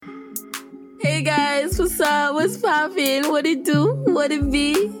Hey guys, what's up? What's poppin'? What it do? What it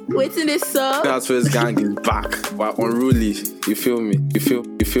be? Waiting this up? That's where this gang is back. We're unruly. You feel me? You feel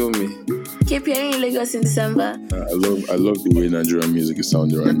me? KPI in Lagos in December. I love the way Nigerian music is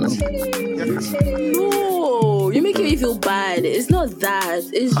sounding right now. No, you're making me feel bad. It's not that.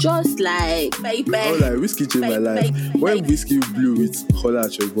 It's just like, Oh, like Whiskey changed my life. When Whiskey blew with Holla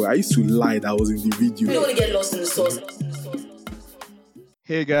at Your Boy, I used to lie that I was in the video. you don't want to get lost in the sauce.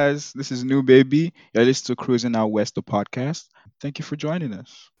 Hey guys, this is New Baby. You're listening to Cruising Out West, the podcast. Thank you for joining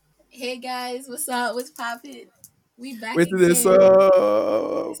us. Hey guys, what's up? What's poppin'? We back Wait till again. this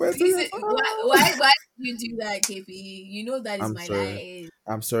up. Wait till this up. Why did you do that, KP? You know that is I'm my sorry. life.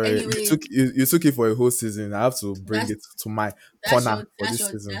 I'm sorry. Anyways. You took it for a whole season. I have to bring it to my corner for this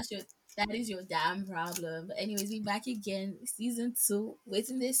season. That is your damn problem. But anyways, we back again. Season 2.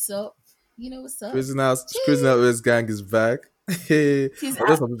 Waiting this up. You know what's up? Prison Out West Gang is back. Hey,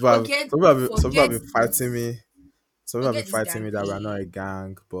 although some people have been fighting me. Some people have been fighting me that we're not a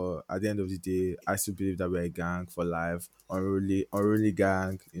gang, but at the end of the day, I still believe that we're a gang for life. Unruly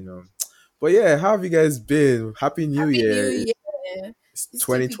gang, you know. But yeah, how have you guys been? Happy New Year. It's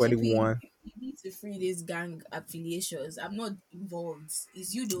 2021. You need to free this gang affiliations. I'm not involved.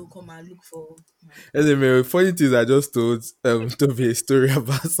 It's you don't come and look for. Anyway, funny things I just told Toby a story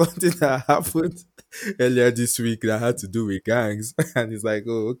about something that happened earlier this week that had to do with gangs, and he's like,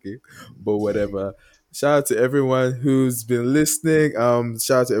 "Oh, okay," but whatever. Shout out to everyone who's been listening.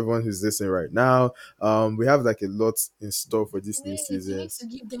 Shout out to everyone who's listening right now. We have like a lot in store for this new You season. need to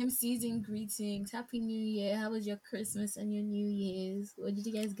give them season greetings. Happy New Year. How was your Christmas and your New Year's? What did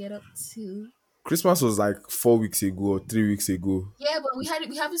you guys get up to? Christmas was like 4 weeks ago or 3 weeks ago. Yeah, but we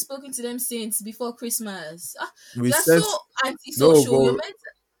haven't spoken to them since before Christmas. We You're said so antisocial. You're meant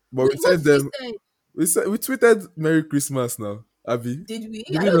to, but we said them. We tweeted Merry Christmas now, Abby. Did we?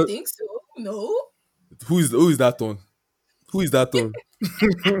 Did I we don't not? think so. No. Who is that on? Who is that on?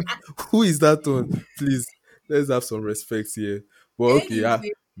 Who is that on? Please, let's have some respect here. But okay,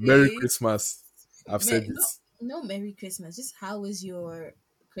 Anyway, Merry Christmas. I've said it. No, Merry Christmas. Just how was your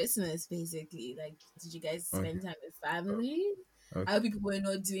Christmas, basically? Like, did you guys spend time with family? Okay. I hope people were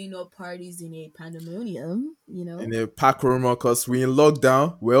not doing no parties in a pandemonium, you know? In a pack room, because we're in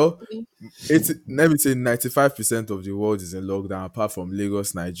lockdown. Well, let me say 95% of the world is in lockdown, apart from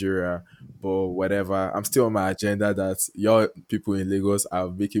Lagos, Nigeria. But whatever, I'm still on my agenda that your people in Lagos are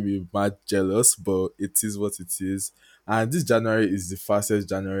making me mad jealous, but it is what it is. And this January is the fastest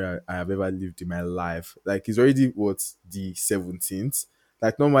January I have ever lived in my life. Like, it's already the 17th.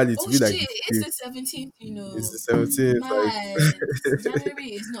 Like, normally it's like it's the 17th, you know. It's the 17th. Like... January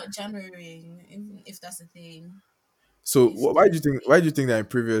is not January, if that's the thing. So why do you think that in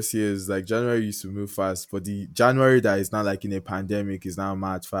previous years, like, January used to move fast, but the January that is now like in a pandemic is now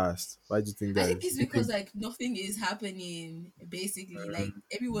mad fast? Why do you think that? I think it's because like nothing is happening, basically. Like,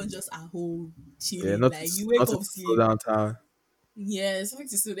 everyone's just at home chilling. Like, you wake up, slow down time. Yeah, something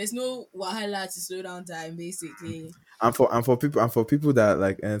to slow. There's no wahala to slow down time, basically. And for people that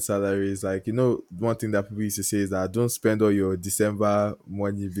like earn salaries, like, you know, one thing that people used to say is that don't spend all your December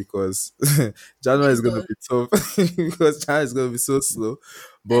money because January is gonna be tough because January is gonna be so slow.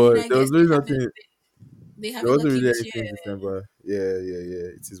 But there was really nothing. There wasn't really anything in December. Yeah.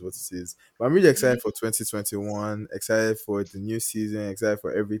 It is what it is. But I'm really excited for 2021. Excited for the new season. Excited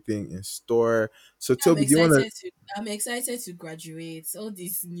for everything in store. So Toby, do you want to? I'm excited to graduate. All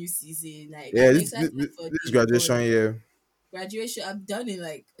this new season, like, yeah, this graduation year. Graduation, I'm done in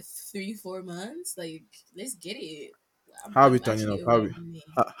like 3-4 months. Like, let's get it. How are we turning up?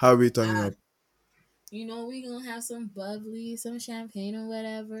 How are we turning up? You know, we're gonna have some bubbly, some champagne or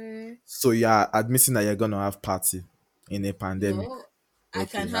whatever. So you're admitting that you're gonna have party in a pandemic? No, I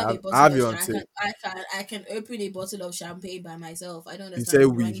can have a bottle of champagne. I can open a bottle of champagne by myself. I don't understand.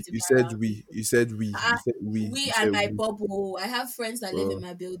 You said we. We and my bubble. I have friends that live in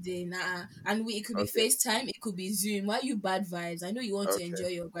my building. And it could be FaceTime, it could be Zoom. Why are you bad vibes? I know you want to enjoy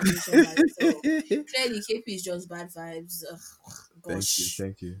your graduation by yourself. Clearly, KP is just bad vibes. Ugh, gosh.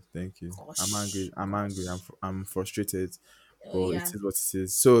 Thank you. Gosh. I'm angry. I'm frustrated. But it is what it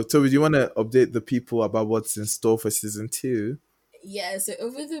is. So Toby, do you want to update the people about what's in store for season 2? Yeah, so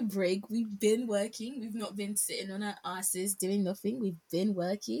over the break, we've been working. We've not been sitting on our asses doing nothing. We've been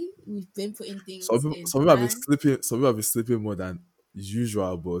working. We've been putting things Some people have been sleeping. Some people have been sleeping more than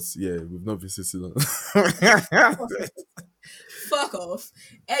usual, but yeah, we've not been sitting on. Fuck off.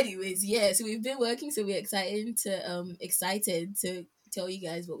 Anyways, yeah, so we've been working, so we're excited to tell you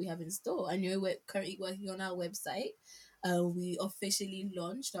guys what we have in store. I know we're currently working on our website. We officially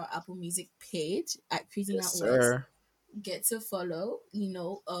launched our Apple Music page at Cruising Out West. Get to follow, you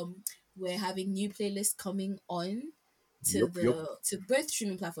know. we're having new playlists coming on to Yup, yup. both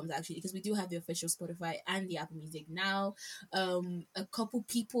streaming platforms actually, because we do have the official Spotify and the Apple Music now. A couple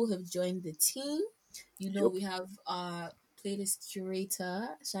people have joined the team. Yup. We have our playlist curator.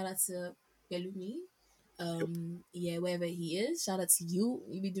 Shout out to Belumi. Yeah, wherever he is, shout out to you.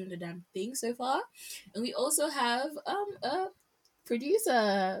 You've been doing the damn thing so far. And we also have a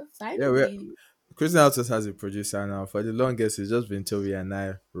producer Yeah, we finally. Christian Altus has a producer now. For the longest, it's just been Toby and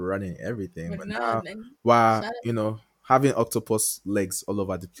I running everything. But But now, now, and while shout having octopus legs all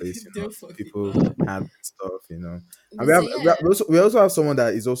over the place, out, don't fucking people up. have stuff, and So yeah, we also have someone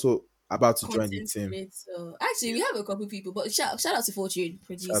that is also about to join the content team. creator. Actually, we have a couple people, but shout out to Fortune,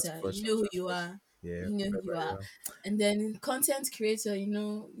 Shout out to producer. You Fortune, know who shout out to you Fortune. are. Yeah, You know who very, you very are. well. And then content creator.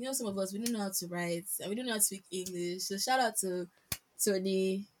 Some of us we don't know how to write and we don't know how to speak English. So shout out to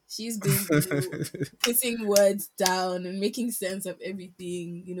Tony. She's been putting words down and making sense of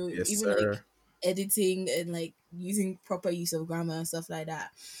everything. Yes, Even like sir. editing and like using proper use of grammar and stuff like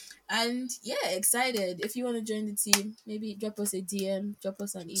that. And yeah, excited. If you want to join the team, maybe drop us a DM, drop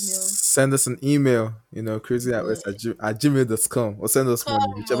us an email. Send us an email, crazy at Yeah. west at gmail.com, or send us Come money,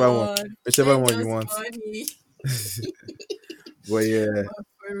 on, whichever send one you us want. money. But yeah.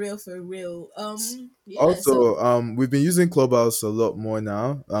 For real, for real. Yeah. So Also, we've been using Clubhouse a lot more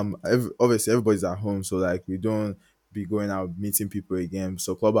now. Obviously everybody's at home, so like we don't be going out meeting people again.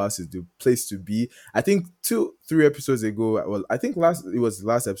 So Clubhouse is the place to be. I think 3 episodes ago, well, I think it was the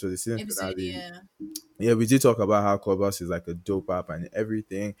last episode, the season episode, finale. yeah. Yeah, we did talk about how Clubhouse is like a dope app and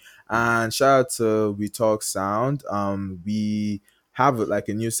everything. And shout out to We Talk Sound. We have like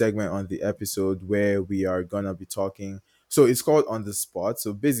a new segment on the episode where we are gonna be talking. So it's called On the Spot.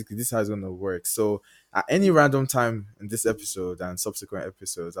 So basically, this is how it's gonna work. So at any random time in this episode and subsequent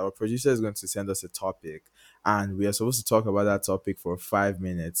episodes, our producer is going to send us a topic, and we are supposed to talk about that topic for 5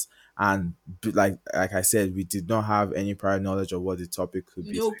 minutes. And like I said, we did not have any prior knowledge of what the topic could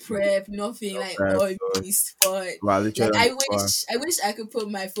be. No prep, nothing, No like prep, on so the spot. we're literally Like on I the spot. wish I could put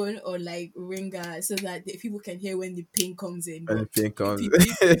my phone on like ringer so that the people can hear when the ping comes in. When the But pin comes.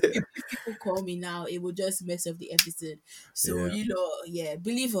 if people call me now, it will just mess up the episode. So Yeah. yeah,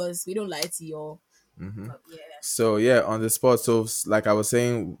 believe us, we don't lie to y'all. hmm But yeah. So yeah, on the spot. So like I was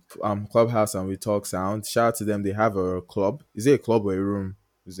saying, Clubhouse and We Talk Sound. Shout out to them. They have a club. Is it a club or a room?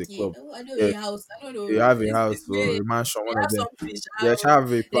 Is it a Yeah, club? oh, I know Yeah, a house. I don't they know. have a It's house or weird. a mansion, They one of have them. something. Yeah, Sha, they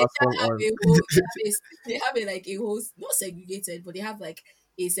have a They platform have on. a whole. They have like a whole, not segregated, but they have like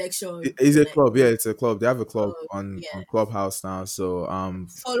a section It's for a like. club, yeah, it's a club. They have a club on Yeah, Clubhouse now. So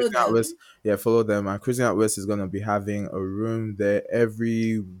follow Christian at West, them. yeah, follow them. And Christian at West is gonna be having a room there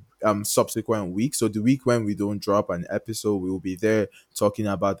every subsequent week. So the week when we don't drop an episode, we will be there talking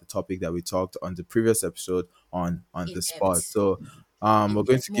about the topic that we talked on the previous episode on In the spot. depth, So we're in going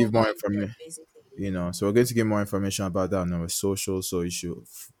depth, to give more more in depth, information, basically. so we're going to give more information about that on our social, so you should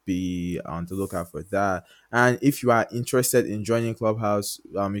be on the lookout for that. And if you are interested in joining Clubhouse,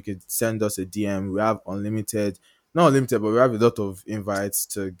 you can send us a DM. We have not unlimited, but we have a lot of invites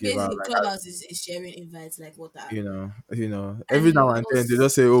to give out. Basically, Like Clubhouse is sharing invites like water. every now And and then they also,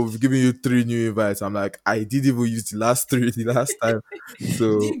 just say, "Oh, we've given you 3 new invites." I'm like, I didn't even use the last three the last time,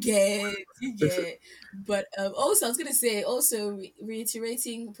 so you get. But also, I was gonna say, also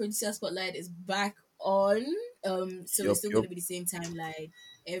reiterating, Producer Spotlight is back on. So it's yup, still yup. gonna be the same timeline.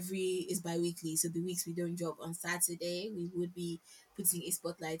 Every is bi-weekly, so the weeks we don't drop on Saturday, we would be putting a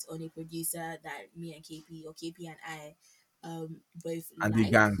spotlight on a producer that me and KP or KP and I both And the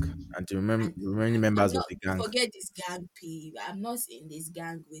like. gang, and the And remaining I'm members of not, the gang. forget this gang P. I'm not in this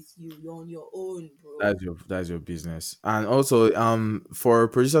gang with you. You're on your own, bro. That's your business. And also, for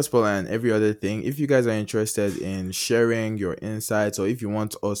producer spotlight and every other thing, if you guys are interested in sharing your insights, or if you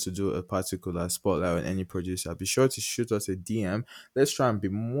want us to do a particular spotlight on any producer, be sure to shoot us a DM. Let's try and be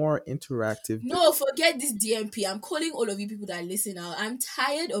more interactive. No, forget this DMP. I'm calling all of you people that listen out. I'm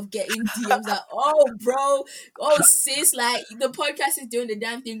tired of getting DMs that, oh, bro, oh, sis, like the podcast is doing the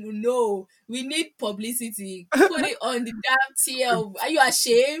damn thing. No, we need publicity. Put it on the damn TL. Are you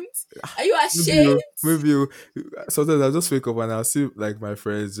ashamed? Are you Maybe ashamed? sometimes I'll just wake up and I'll see like my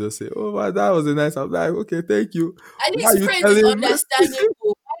friends just say, "Oh man, that was a nice." I'm like, "Okay, thank you." At Why are least you friends is telling me?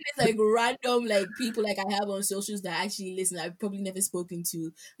 understandable. Why is like random like people like I have on socials that actually listen, I've probably never spoken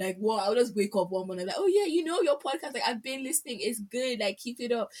to. Like what, I'll just wake up one morning like, oh yeah, your podcast, like I've been listening, it's good, like keep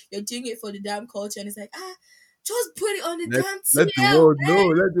it up. You're doing it for the damn culture, and it's like Just put it on the Let damn let the TL, world know.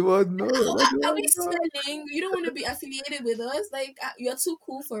 man. Let the world know. Let the Are we world know. smelling? You don't want to be affiliated with us. Like you're too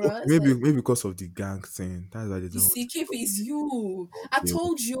cool for Okay, us. maybe Like maybe because of the gang thing. That's why they you don't want see, to KP is you. I okay,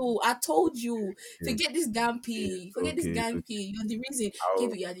 told you. I told you. okay, Forget this gang okay, P. Forget this okay, gang okay. P. You're the reason. I'll,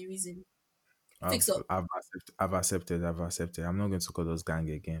 KP, you're the reason. Fix I've up. I've accepted. I've accepted. I've accepted. I'm not going to call those gang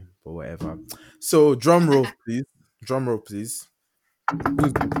again, but whatever. So drum roll, please. Drum roll, please.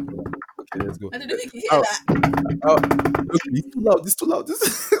 Who's okay? Let's go. I don't know if you can hear Oh, that. oh, okay. It's too loud. It's too loud.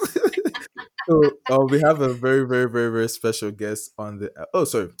 So we have a very, very, very, very special guest on the. Oh,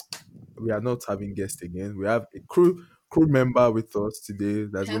 sorry. We are not having guests again. We have a crew member with us today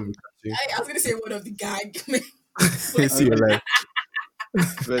We that's have. going to be I was gonna say one of the gang. catching. but See you Okay. live.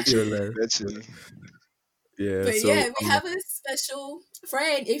 See you Virtually, live. virtually. Yeah. But So yeah, we have a special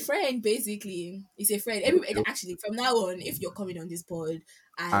friend, a friend basically. It's a friend. Everybody actually from now on, if you're coming on this pod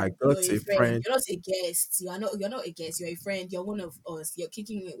I and you're got a a friend, friend, you're not a guest. You're not a guest, you're a friend, you're one of us, you're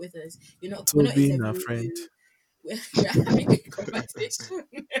kicking it with us. We're not Toby, a interviewing friend. you. We're having a conversation.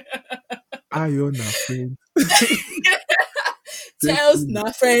 Ion, a friend. Tells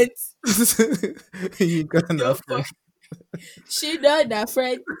not friends. You got a Don't friend. fuck. She not that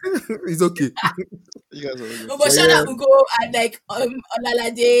friend. It's okay. You guys are all good. Oh, but But shout yeah, out we go and like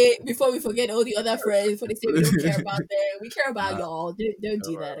Olalade before we forget all the other friends. Before they say we don't care about them, we care about nah, y'all. Don't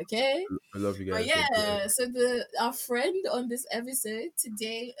do that, okay? I love you But guys. Love you guys. yeah, so the our friend on this episode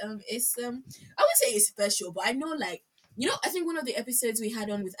today is I would say it's special, but I know like I think one of the episodes we had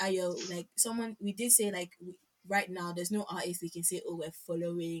on with Ayo, like someone we did say like right now there's no artist we can say oh we're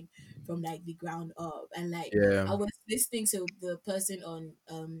following from like the ground up, and like Yeah. I was listening to the person on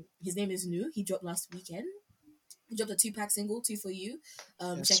his name is Nu. He dropped last weekend. He dropped a 2-pack single, Two for You.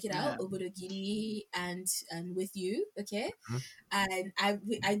 Yes, Check it out, ma'am. Obodo Giddy and With You, okay? Mhm. And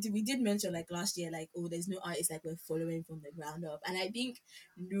we did mention like last year, like oh, there's no artist like we're following from the ground up, and I think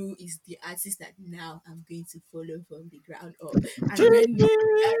Nu is the artist that now I'm going to follow from the ground up. And when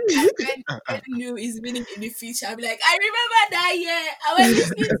Nu is winning in the future, I'll be like, I remember that year. I was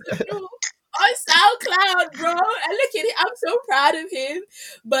listening to Nu on SoundCloud, bro. And look at it, I'm so proud of him.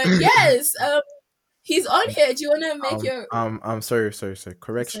 But yes, he's on here. Do you wanna make your I'm sorry.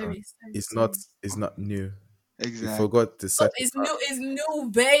 Correction. sorry, It's not. sorry. It's not new. You Exactly. forgot the Oh, second it's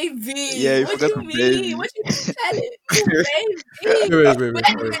new, baby. Yeah, you What do forgot you the mean? baby. What you tell it, new baby? Wait. But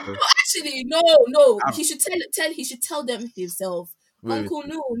Sorry, anyway, sorry. no, actually, no. Um, He should he should tell them himself. wait. Uncle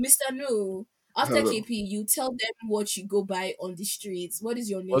Nu, Mister Nu. After Hello. KP, you tell them what you go by on the streets. What is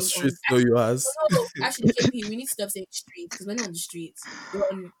your What name on? streets know you as? No, actually, KP, we need to stop saying streets because we're not on the streets. We're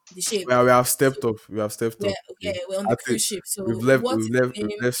on the ship. Well, we have So stepped up. We have stepped we're up. yeah, Okay. we're on I the think cruise ship. So we've left. what We've is left. the We've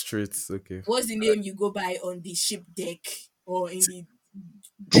name? left streets. Okay. What's the name you go by on the ship deck or in the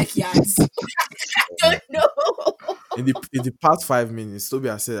deckyards? I don't know. In the past 5 minutes, Toby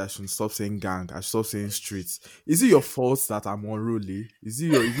has said I should stop saying gang. I should stop saying streets. Is it your fault that I'm unruly? Is it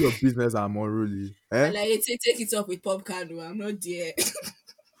your business that I'm unruly? Eh? And like, take it up with popcorn. I'm not there.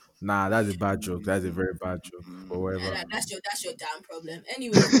 Nah, that's a bad joke. That's a very bad joke. But whatever. That's your damn problem.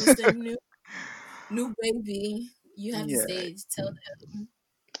 Anyways, Mr. New baby, you have the Yeah. stage. Tell them.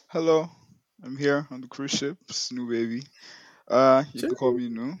 Hello. I'm here on the cruise ship, Snoo Baby. You can call me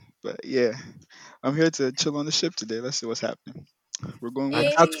New, but yeah, I'm here to chill on the ship today. Let's see what's happening. We're going I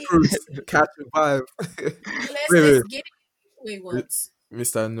well. catch Hey, cruise, catch a vibe. let's wait, get it. Wait, wait, what?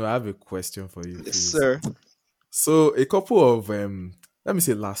 Mr. No, I have a question for you, Yes, please. sir. So a couple of let me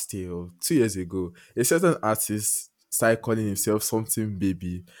say last year or 2 years ago, a certain artist started calling himself something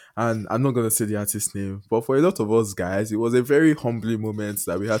baby. And I'm not gonna say the artist name, but for a lot of us guys, it was a very humbling moment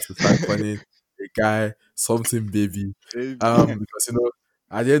that we had to start calling a guy something baby. Baby. Because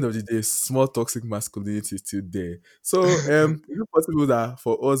at the end of the day, small toxic masculinity is still there. So is it possible that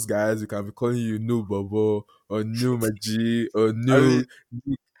for us guys we can be calling you new Bobo or new Maji or I mean,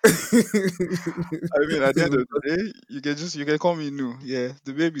 new at the end of the day, you can call me New. Yeah,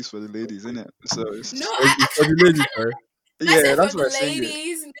 the baby's for the ladies, isn't it? So No, it's It's for the ladies, right? I yeah, said for that's why the I sing it.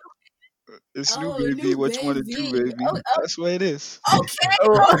 ladies. It's New Oh, Baby. new What you want to do, baby. baby? That's what it is. Okay,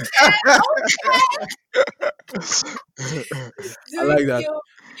 Oh, okay. I Do like that. you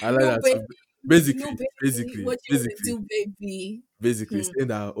I like new that. baby? So New basically, baby. basically, What you want to basically, do, baby? basically, Hmm. saying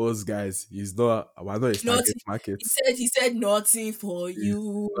that us guys is not we're not a target Nothing. market. He said nothing for It's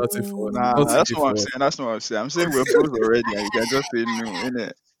you. nothing for Nah, not that's easy not what I'm for us. saying. That's not what I'm saying. I'm saying we're bros already, and you can just say New,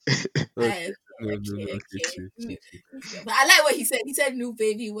 innit? Okay, Okay, no. okay, Okay, okay. chill. But I like what he said. He said, "New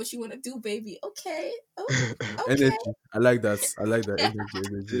baby, what you want to do, baby?" Okay, oh, okay. Energy. I like that. I like that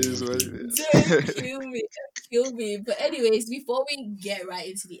It is what energy. it Don't is. kill me, don't kill me. But anyways, before we get right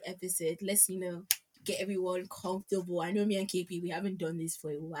into the episode, let's. get everyone comfortable. I know me and KP, we haven't done this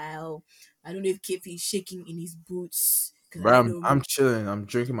for a while. I don't know if KP is shaking in his boots because But I I'm know I'm me. chilling. I'm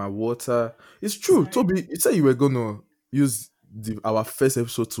drinking my water. It's true, Sorry. Toby. You said you were gonna use our first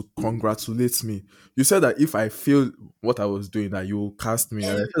episode to congratulate me. You said that if I fail what I was doing, that you will cast me,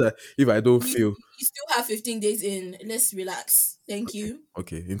 and I Um, said that if I don't you, fail, you still have 15 days in. Let's relax. Thank okay, you.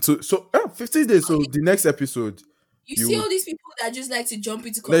 okay, into 15 days. So the next episode, You see you all these people that just like to jump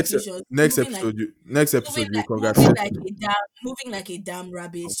into next conclusions, next episode, you moving congratulate like me. a damn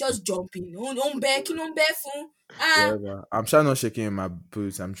rabbit. It's just jumping. On back, on back, ah. Whatever. I'm trying not shaking in my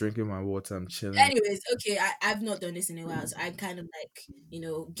boots. I'm drinking my water. I'm chilling. Anyways, okay, I've not done this in a while, so I'm kind of like,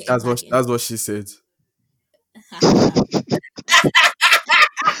 getting That's what back in. that's what she said.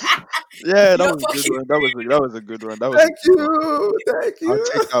 Yeah, that You're was a good fucking one. That was a good one. That was a Thank good one. you. Thank I'll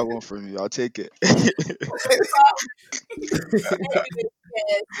take you. that one from you. I'll take it. Anyway,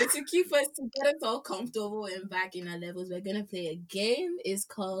 yes. So to keep us to get us all comfortable and back in our levels, we're gonna play a game. It's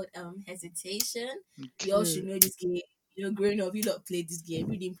called Hesitation. You all should Okay. know this game. Growing up, you not played this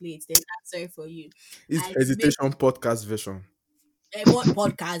game. You didn't play it, then I'm sorry for you. It's And it's based hesitation podcast version. what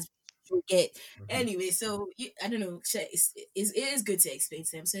podcast you get. Mhm. Anyway, so I don't know. It is good to explain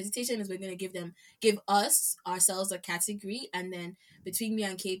to them. So hesitation is we're gonna give us ourselves a category, and then between me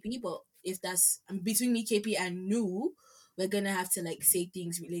and KP. But if that's between me, KP, and Nu, we're gonna have to like say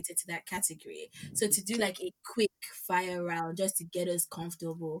things related to that category. So to do like a quick fire round, just to get us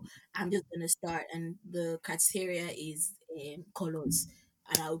comfortable, I'm just gonna start, and the criteria is colors,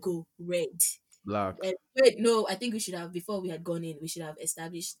 and I'll go red. Black. Wait, no, I think we should have before we had gone in. We should have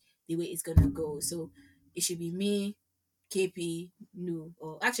established the way it's gonna go. So it should be me, KP, Nu,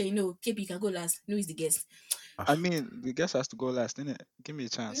 or actually no, KP can go last. Nu is the guest. I Ah. mean, the guest has to go last, innit? Give me a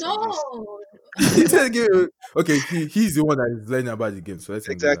chance at least. No, He said, okay, he's the one that is learning about the game, so let him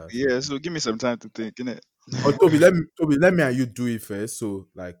go Exactly. last. Yeah. So give me some time to think, innit? Oh, Toby, let me and you do it first, so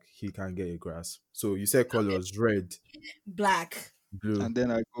like he can get a grasp. So you said okay, colors red, black, blue. And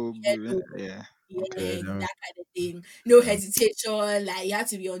then I go blue, yellow, innit? Yeah. Okay, yeah, then that kind of thing. No hesitation. Like you have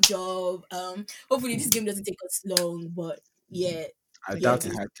to be on job. Hopefully this game doesn't take us long, but yeah, I I think it doubt get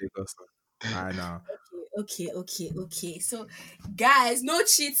it can it. will take us. I know. Okay. So, guys, no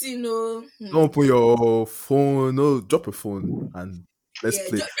cheating, no. Don't open your phone. No, drop a phone and let's Yeah,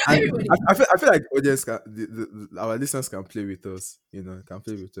 play. And everybody. I feel like audience our listeners can play with us. Can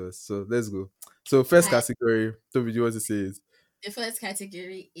play with us. So let's go. So first Hi. category. Toby, do you want to say it? The first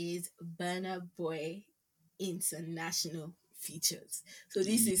category is Burna Boy International Features. So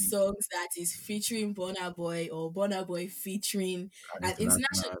this is Ye- songs that is featuring Burna Boy or Burna Boy featuring An an international.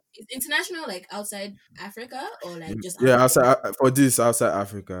 international. Is international like outside Africa or like just Yeah, outside? outside for this outside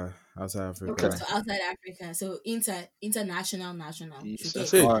Africa. Outside Okay, Okay. Africa. so outside Africa. So international national. Yes, Should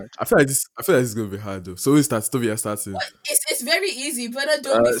that's get it. Hey, hard. I feel like this is gonna be hard though. So we start. Toby, you're starting. But it's very easy. Better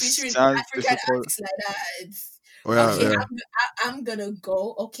don't be featuring Sounds African difficult. artists like that. Oh yeah, Okay, yeah. I'm gonna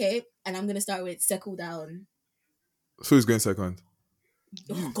go. Okay, and I'm gonna start with Settle Down. So who's going second?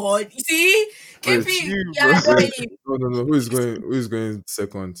 Oh You. God, you see, Wait, KP, You, bro. yeah, wait. annoying. No. Who is going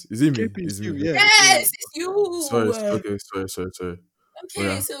second? Is it me? KP is Is it you. me? Yeah, it's you. Yes, it's Sorry. you. Okay. Sorry. Oh Okay,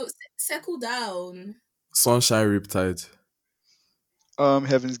 yeah. so Settle Down. Sunshine Riptide.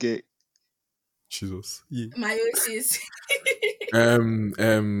 Heaven's Gate. Jesus. Yeah. Meiosis. Play,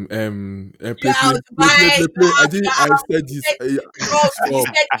 You're play, out. play, play, Bye. play, play. I You're did. I out. said You this. said no. You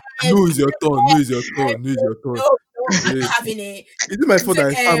Stop. said M. No, You is your said turn. No, M. is your I turn. No, is your turn. no, I'm Wait. not having it. Is it my You fault said that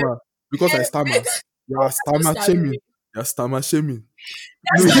I M. stammer? Because I M. stammer. You are That's stammer not shaming. stammering. You are stammer shaming.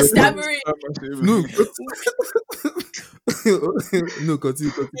 No, That's is not your turn. stammering. No, Um, no,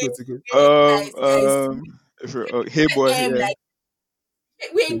 continue. Guys, guys. if you're, hey boy, M yeah. like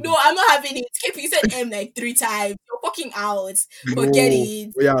wait, no, I'm not having it. KP, you said M like 3 times. You're fucking out. Forget No.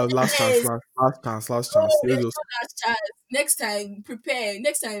 it. Yeah, last chance. Yes. Last No, chance. there's Let's just no last chance. Next time, prepare.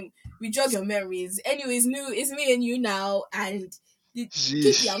 Next time, we jog your memories. Anyways, new, it's me and you now. And KP,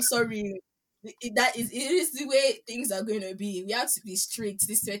 Sheesh. I'm sorry. It is the way things are going to be. We have to be strict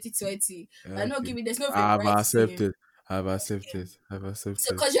this 2020. I'm not okay. giving, there's no I've favoritism. accepted. I've Okay. accepted. I've So,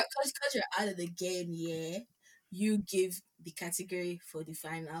 accepted. cause you're out of the game, yeah, you give the category for the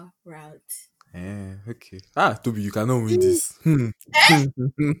final round. Okay. Toby, you cannot win this. Eh?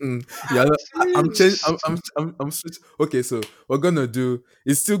 Yeah, I'm changing. Sheesh. I'm switching. Okay, so we're gonna do.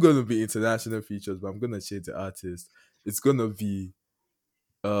 It's still gonna be international features, but I'm gonna change the artist. It's gonna be.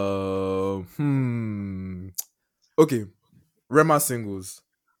 Okay, Rema singles.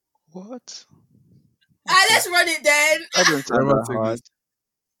 What? Ah, Okay. let's run it then. That didn't sound Rema that hard. singles.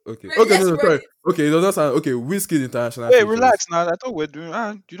 Okay. Right, Okay. let's No. No. run Sorry. it. Okay. It does not sound okay. Whiskey international Wait, features. relax now. I thought we're doing.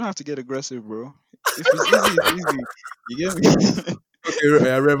 You don't have to get aggressive, bro. If it's easy, it's easy. You get me? Okay.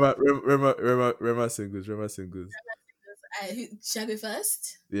 Rema singles. Rema singles. Shall I go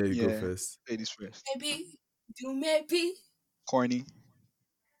first? Yeah, you go Yeah, first. ladies first. Maybe, do maybe, Corny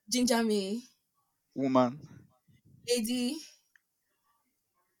ginger me, woman. lady,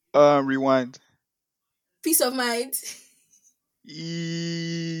 Rewind. peace of mind.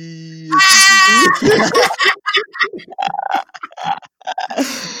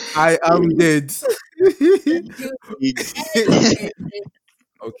 I am dead. Good. Easy.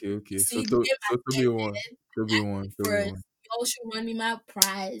 Okay. You Okay. So see, the to game so at to the be one. To be end, one. To be first. one. You all should run me my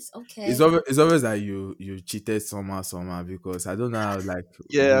prize. It's Okay. always that you cheated somehow because I don't know how like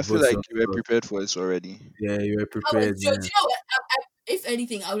Yeah, we I feel both like saw you were stuff. prepared for this already. Yeah, you were I was, prepared, do man. you know what? If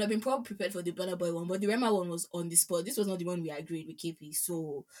anything, I would have been probably prepared for the Burna Boy one, but the Rema one was on the spot. This was not the one we agreed with KP,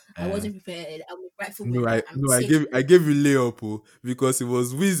 so I Uh, wasn't prepared. I'm grateful no, with I that. I'm no, taking. I gave you layup because it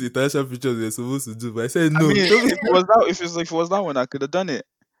was Wiz international features we were supposed to do, but I said I no. mean, Don't if it was that, if it was that one, I could have done it.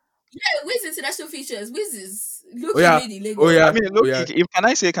 Yeah, Wiz international features. Wiz is Oh Loki yeah, made in oh Lagos. I yeah, mean, oh look, yeah. if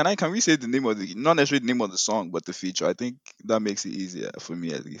can we say the name of the not necessarily the name of the song, but the feature? I think that makes it easier for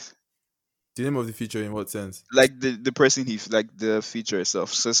me at least. The name of the feature in what sense? Like the person like the feature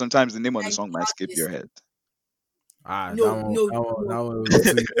itself. So sometimes the name of the Like song the might skip your artist. head. Ah, No, no, that no. one will be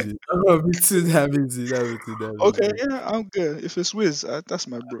too easy. That one will be too damn easy. That will be too damn Okay, easy. yeah, I'm good. If it's Wiz, that's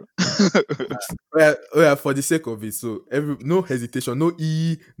my bro. Oh yeah, for the sake of it, so no hesitation, no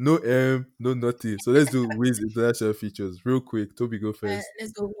E, no M, no nothing. So let's do Wiz international features real quick. Toby, go first.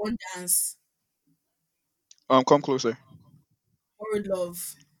 Let's go. One dance. Come closer. Borrowed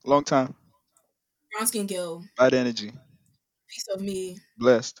love. Long time. Brown skin girl. Bad energy. Piece of me.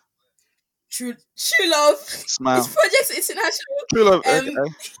 Blessed. True love. It's Smile. Projects International. True love.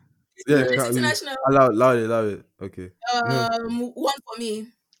 It's Yeah, Projects International. allow it. Okay. No, One for me.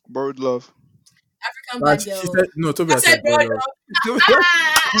 Borrowed love. African but bad she girl. said no. Toby I has said said borrowed brother. love.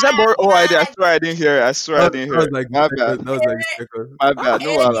 You said Ah, borrowed. Oh, I mad. swear I didn't hear it. I swear I didn't That hear was it. like the My bad. second. That was like the second. My bad.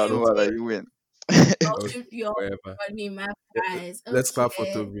 No, Allah, no, So Allah. Anyway, You win. y'all okay, should y'all whatever. run me my Let- prize. Let's clap for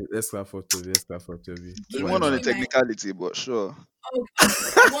Okay. Toby. Let's clap for Toby. Let's clap for Toby. You won Give on a me Whatever. my. technicality, but sure. Oh,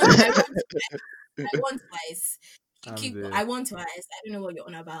 I won twice. I'm Keep. there. I won twice. I don't know what you're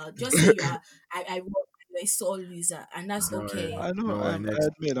on about. Just say you are. I won. You're a sore loser, and that's Don't worry. okay. I know. Don't worry. I Next.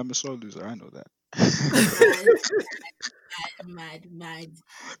 admit I'm a sore loser. I know that. Mad, mad.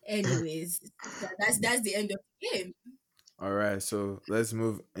 Anyways, that's the end of the game. All right, so let's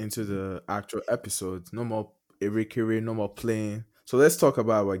move into the actual episode. No more Erikiri, no more playing. So let's talk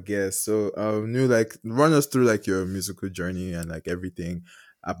about our guests. So new like run us through like your musical journey and like everything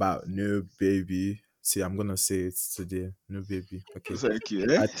about New Baby. See, I'm gonna say it today. New Baby. Okay. Thank you.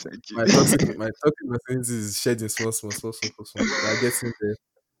 My Thank you. my toxic masculinity is shedding small. We're getting there.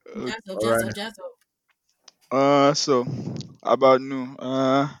 Okay. All right. Jazz up. So about new.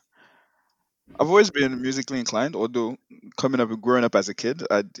 I've always been musically inclined, although coming up and growing up as a kid,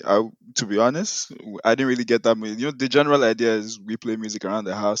 to be honest, I didn't really get that many. You know, the general idea is we play music around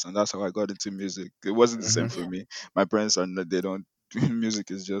the house, and that's how I got into music. It wasn't the same Mm-hmm. for me. My parents are not, they don't,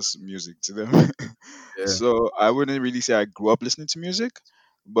 music is just music to them. Yeah. So I wouldn't really say I grew up listening to music,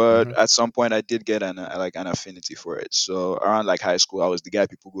 Mm-hmm. but at some point I did get like an affinity for it. So around like high school, I was the guy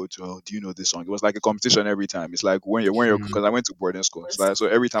people go to. Oh, do you know this song? It was like a competition every time. It's like when you're Yeah, because I went to boarding school. It's was like, so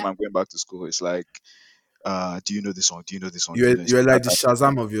every time that I'm going back to school, it's like do you know this song? Do you know this song? Do you You're know this you're song? like That the type of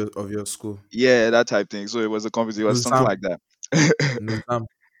thing. Shazam of your school. Yeah, that type thing. So it was a competition. It was something Nuzam. like that. Nuzam.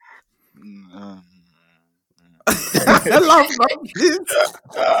 Mm, Laugh now, please.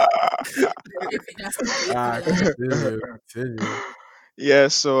 that's not it, Ah, Kala. continue. yeah.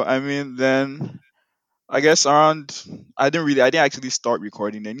 So I mean, then I guess around I didn't actually start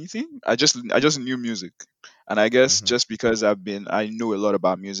recording anything. I just knew music. And I guess Mm-hmm. just because I know a lot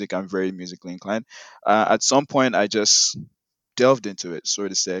about music, I'm very musically inclined. At some point I just delved into it, so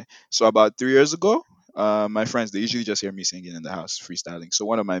to say. So about 3 years ago, my friends they usually just hear me singing in the house, freestyling. So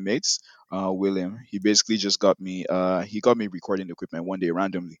one of my mates, William, he basically just got me recording equipment one day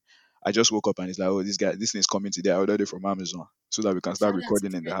randomly. I just woke up and he's like, "Oh, this thing is coming today. I ordered it from Amazon so that we can start Shout out to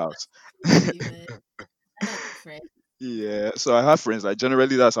recording in the friend. house." Absolutely, man. Shout out to friend. Yeah, so I have friends. Like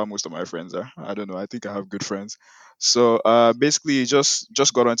generally, that's how most of my friends are. I don't know. I think I have good friends. So basically, he just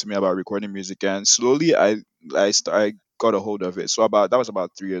got on to me about recording music, and slowly I got a hold of it. So about that was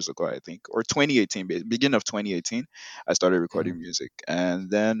about 3 years ago, I think, or 2018, beginning of 2018, I started Mm-hmm. recording music, and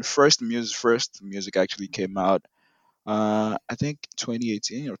then first music actually came out. I think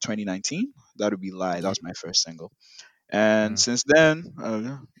 2018 or 2019. That would be lie. That Yeah. was my first single, And Mm. since then,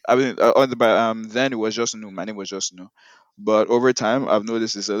 I mean, then it was just new. My name was just new. But over time, I've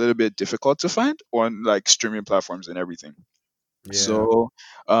noticed it's a little bit difficult to find on like streaming platforms and everything. Yeah. So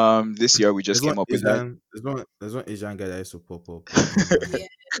this year we just came up with that. There's one Asian guy that used to pop up. I remember him. Yeah.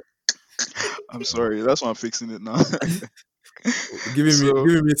 I'm So, sorry, that's why I'm fixing it now. So giving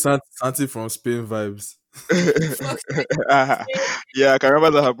me Santi from Spain vibes. Fuck. yeah, I can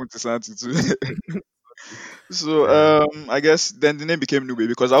remember that happened to Santi too. So Yeah. I guess then the name became New Baby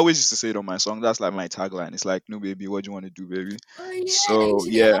because I always used to say it on my song. That's like my tagline. It's like New Baby, what do you want to do, baby? Oh yeah, So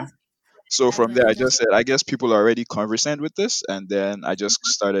actually, a yeah. lot of So people from have there, that. I I'm like, just said, I guess people are already conversant with this, and then I just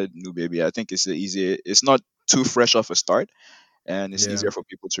started New Baby. I think it's the easy. It's not too fresh off a start, and it's Yeah. easier for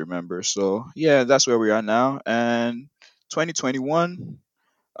people to remember. So yeah, that's where we are now. And 2021,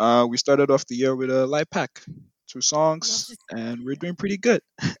 we started off the year with a light pack, two love songs, to and we're doing pretty good.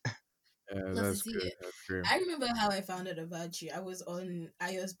 Yeah, love to that's see good. it. That's great. I remember how I found out about you. I was on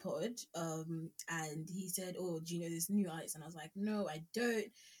Ayo's pod, and he said, "Oh, do you know this new artist?" And I was like, "No, I don't."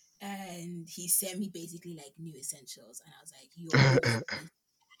 And he sent me basically like new essentials, and I was like, "Yo,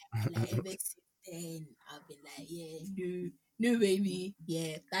 like ever since then, I've been like, yeah, new baby,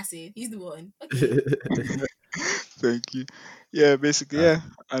 yeah, that's it. He's the one." Okay. Thank you. Yeah, basically, That's yeah.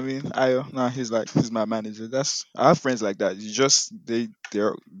 I mean, I nah, he's my manager. That's I have friends like that. You just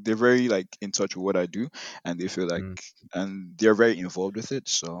they're very like in touch with what I do, and they feel like mm. and they're very involved with it.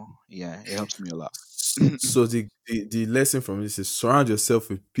 So yeah, it helps me a lot. So the lesson from this is surround yourself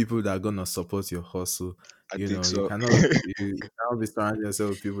with people that are gonna support your hustle. I You think know, so. you cannot be surrounding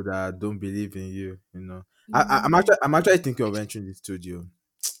yourself with people that don't believe in you. You know, Mm, I'm actually thinking of entering the studio.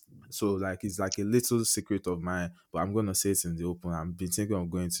 So like it's like a little secret of mine, but I'm gonna say it in the open. I've been thinking of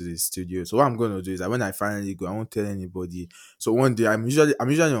going to the studio. So what I'm gonna do is that when I finally go, I won't tell anybody. So one day I'm usually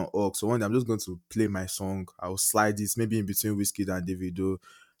on Aux. So one day I'm just going to play my song. I'll slide this maybe in between Whiskey and Davido.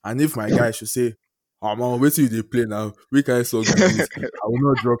 And if my guy should say, "Oh man, wait till they play now. We can song with this," I will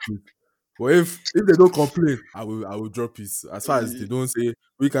not drop it. But if they don't complain, I will drop it. As far as they you don't say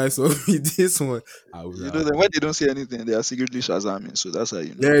we can song with this one, I will. know that when they don't say anything, they are secretly shazamming. So that's how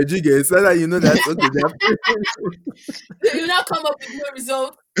you know. Yeah, you get so that you know that okay. you now come up with no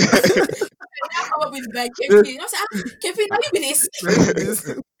result. You now come up with like They KP. I was like, KP, now you be this. maybe this.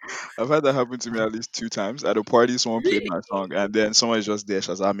 I've had that happen to me at least two times. At a party, someone played Really? my song, and then someone is just there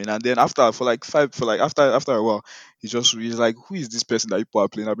shazamming. And then after he's like, "Who is this person that people are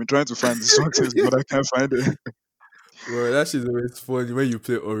playing? I've been trying to find this song since, but I can't find it." Well, that shit's always funny when you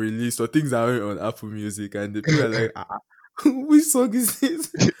play or release or things are already on Apple Music and the people are like, which song is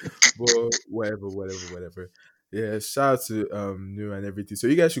this? But whatever. Yeah, shout out to New and everything. So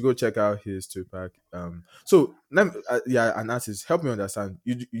you guys should go check out his two pack. So yeah, an artist, help me understand.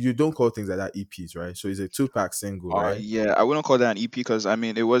 You don't call things like that EPs, right? So it's a two pack single, right? Yeah, I wouldn't call that an EP because I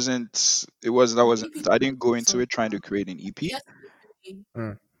mean, it wasn't. It was that An wasn't. EP I didn't go can't be into two it trying to songs. create an It EP. has to be three.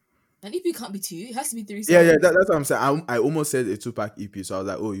 Mm. An EP can't be two. It has to be three Yeah, songs. that's what I'm saying. I almost said a two pack EP, so I was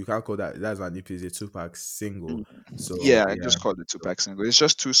like, oh, you can't call that. That's not an EP. It's a two pack single. Mm. So Yeah, I yeah. just called it Tupac single. It's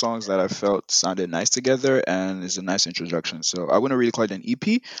just two songs that I felt sounded nice together, and it's a nice introduction. So I wouldn't really call it an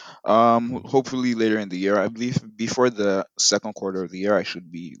EP. Hopefully later in the year, I believe before the second quarter of the year,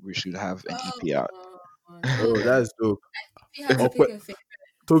 we should have an EP out. Oh, Oh, no. that's dope. If you had to Oh, pick a favorite,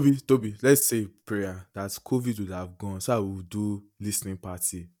 Toby, let's say prayer that COVID would have gone, so I will do listening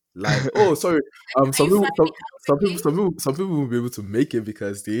party live. Oh, sorry. are you flying me out with me? Some people will be able to make it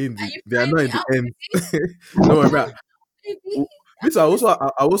because Are you they are flying not me in the out end. with me? Don't worry Oh, about. baby. Me too, I'm listening.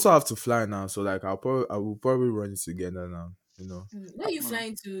 I also have to fly now, so like I will probably run it together now. You know, Where are you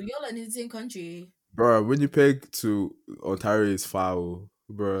flying to? You're in the same country. bro. When you peg to Ontario is far, Oh,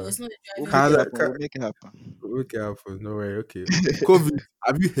 bro. it's not the We'll driving make it part. happen. We'll make it happen. Okay, Alpha, no way. Okay, COVID.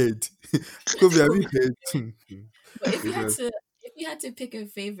 Have you heard? COVID. Have you heard? But if you had Because to, if you had to pick a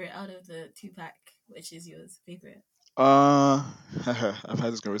favorite out of the two pack, which is yours favorite? Uh, I've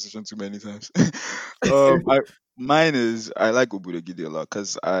had this conversation too many times. I mine is I like Ubudagidi a lot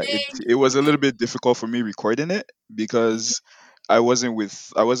because Thank it was a you. little bit difficult for me recording it because I wasn't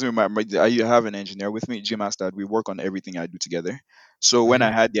with I have an engineer with me, Jim Astad. We work on everything I do together. So when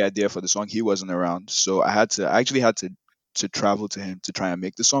I Mhm. had the idea for the song, he wasn't around. So I actually had to travel to him to try and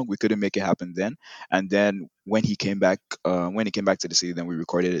make the song. We couldn't make it happen then, and then when he came back to the city, then we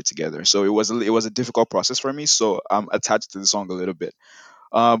recorded it together. So it was a difficult process for me. So I'm attached to the song a little bit.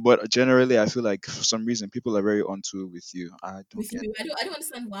 But generally, I feel like for some reason people are very onto it with you. With you, I don't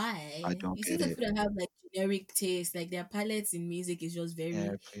understand I why. don't You see get the it. people that have like generic taste, like their palettes in music is just Yeah,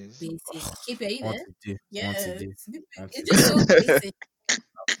 very please. basic. Keep are you Want there? to do, want to Yes. do, want to It's do. just so basic.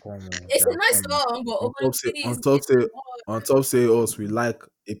 Come on, It's a Jack. nice Come on. song, but On top say, Overly on is top say, on hard. top say us, we like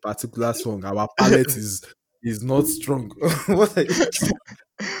a particular song. Our palette is not strong. What are you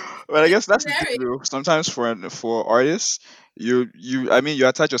But I guess that's the thing Very. though. Sometimes for artists, you I mean you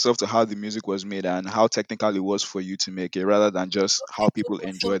attach yourself to how the music was made and how technical it was for you to make it, rather than just Okay, how so people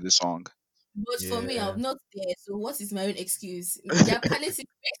enjoy the song. but for me, Yeah. I'm not there. So what is my own excuse? Their palette is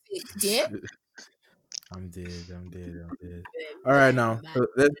perfect, dear. I'm dead. I'm dead. I'm dead. All right, Man, now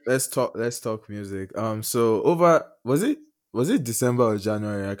man. let's talk music. So over was it December or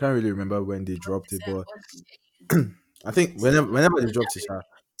January? I can't really remember when they dropped it, but I think whenever they Was dropped it, that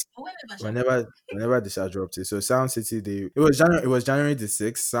whenever, Sha? whenever the Sha dropped it. So Sound City, it was January the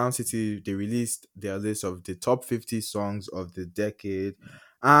 6th. Sound City, they released their list of the top 50 songs of the decade.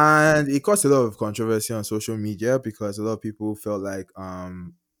 And it caused a lot of controversy on social media because a lot of people felt like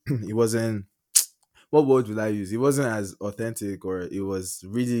it wasn't, what word will I use? It wasn't as authentic, or it was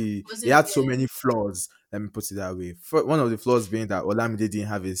really, Was it it had so fair? many flaws. Let me put it that way. One of the flaws being that Olamide didn't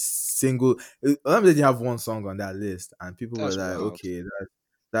have a single, Olamide didn't have one song on that list, and people were That's like, wild. okay,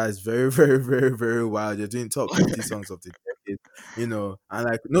 that is very, very, very, very wild. You're doing top 50 songs of the decade, and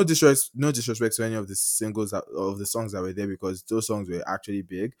like no disrespect to any of the of the songs that were there, because those songs were actually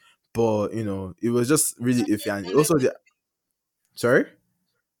big, but it was just really Some iffy. songs And on there also weren't, the sorry.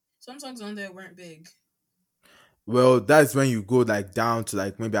 some songs on there weren't big. Well, that's when you go like down to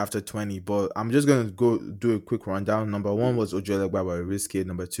like maybe after 20. But I'm just gonna go do a quick rundown. Number one was Ojuelegba by Risky.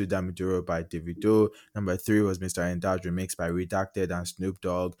 Number two, Damiduro by Davido. Number three was Mr. Endage remix by Redacted and Snoop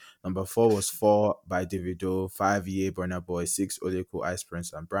Dogg. Number four was Four by Davido. Five, Ye Burna Boy. Six, Oleko Ice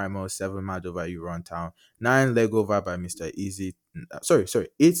Prince and Brimo. Seven, Mad Over You Run Town. Nine, Legover by Mr. Easy. Sorry.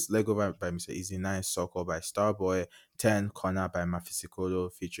 Eight, Legover by Mr. Easy. Nine, Soko by Starboy. 10, Corner by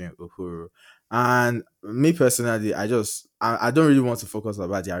Mafisikolo featuring Uhuru. And me personally, I don't really want to focus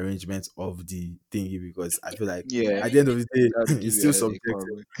about the arrangement of the thingy, because I feel like The Yeah, at the end of arrangement the day, that'll give it's you a still headache subjective.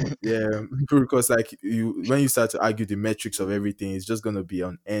 probably. Yeah, because like when you start to argue the metrics of everything, it's just gonna be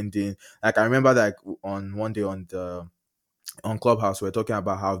unending. Like I remember, like on one day on Clubhouse, we are talking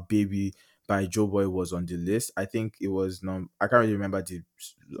about how Baby by Joe Boy was on the list. I think it was I can't really remember the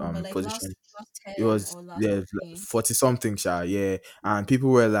number like position. last It 10 was, or last yeah, 15. 40 something, sha, yeah. And people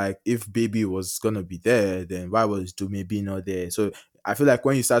were like, if Baby was gonna be there, then why was Do Maybe not there? So I feel like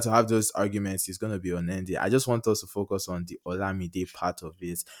when you start to have those arguments, it's gonna be unending. I just want us to focus on the Olamide part of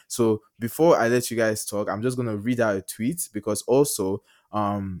it. So before I let you guys talk, I'm just gonna read out a tweet, because also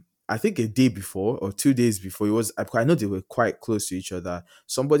I think a day before or 2 days before, I know they were quite close to each other.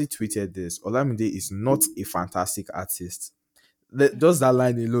 Somebody tweeted this: Olamide is not a fantastic artist. Just that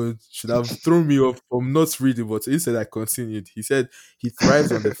line alone should have thrown me off from not reading, but instead I continued. He said he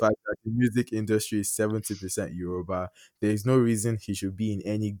thrives on the fact that the music industry is 70% Yoruba. There is no reason he should be in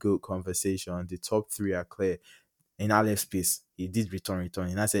any good conversation. The top three are clear. In Aleph space, he did return,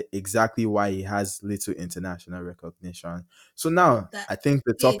 and I said exactly why he has little international recognition. So now That I think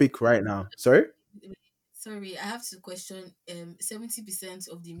the wait, topic right now. Sorry, sorry, I have to question. 70%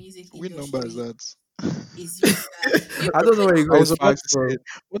 of the music Which number is industry that? is Yoruba. You I don't know where you I got was his about facts to say, from.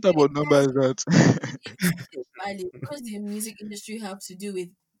 what about number is that? it's valid. What does the music industry have to do with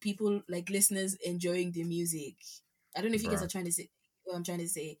people like listeners enjoying the music? I don't know if you guys are Bruh. trying to say what I'm trying to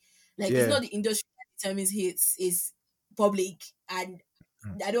say. Like it's Yeah. not the industry that determines hits, is public, and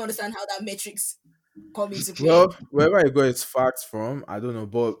I don't understand how that metrics come into play. Well, wherever I got its facts from, I don't know,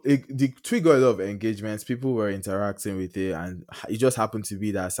 but the tweet got a lot of engagements. People were interacting with it, and it just happened to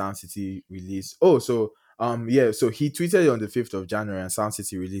be that Sound City released. Oh, so yeah, so he tweeted it on the 5th of January, and Sound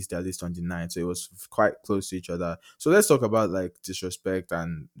City released their list on the 9th, so it was quite close to each other. So let's talk about like disrespect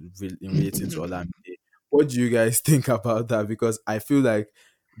and in relating to Olamide. What do you guys think about that? Because I feel like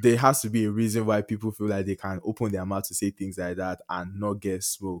there has to be a reason why people feel like they can open their mouth to say things like that and not get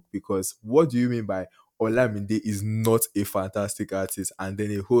smoke. Because what do you mean by Olamide is not a fantastic artist, and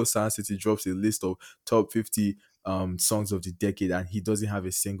then a whole Sound City drops a list of top 50 songs of the decade, and he doesn't have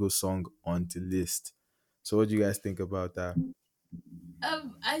a single song on the list? So what do you guys think about that?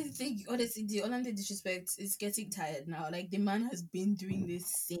 I think honestly the Orlando disrespect is getting tired now. Like the man has been doing this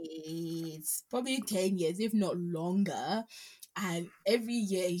since probably 10 years, if not longer, and every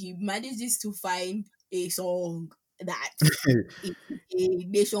year he manages to find a song that is a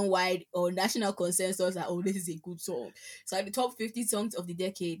nationwide or national consensus that oh this is a good song. So like the top 50 songs of the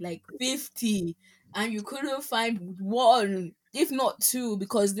decade, like 50, and you couldn't find one, if not two,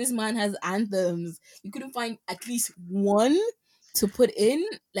 because this man has anthems. You couldn't find at least one to put in?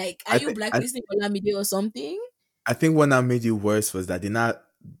 Like, are I you think I, blacklisting Olamide or something? I think what now made it worse was that they not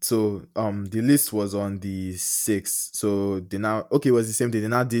So the list was on the 6th. So they now, okay, it was the same thing. They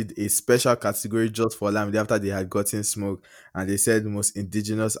now did a special category just for Olamide after they had gotten Smoke, and they said most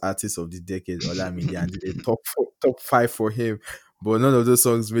indigenous artist of the decade, Olamide, and did a top five for him. But none of those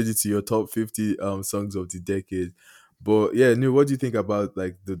songs made it to your top 50 songs of the decade. But yeah, New, what do you think about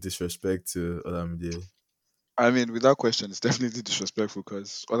like the disrespect to Olamide? I mean, without question, it's definitely disrespectful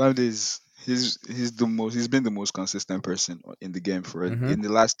because Olamide is he's been the most consistent person in the game for Mm-hmm. in the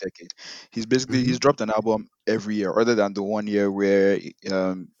last decade. Mm-hmm. He's dropped an album every year, other than the one year where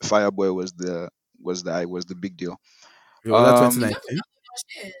Fireboy was the big deal. Was that Um, He dropped an 2019? album last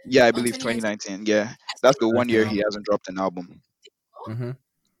year yeah, I on believe 2019. 2019. Yeah, I that's still the one year Okay. he hasn't dropped an album. oh, Mm-hmm.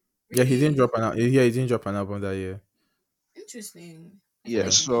 Yeah, he didn't drop really yeah, he didn't drop an album that year. interesting. I feel Yeah,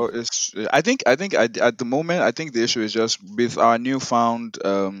 like Yeah. he so did. it's I at the moment I think the issue is just with our newfound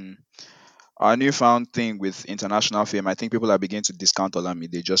thing with international fame. I think people are beginning to discount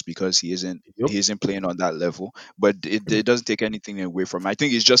Olamide just because Yep. he isn't playing on that level. But it doesn't take anything away from. I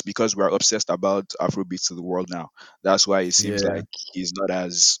think it's just because we're obsessed about Afrobeats to the world now. That's why it seems Yeah. like he's not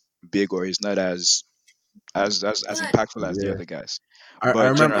as big or he's not as But impactful as the Yeah. other guys. I But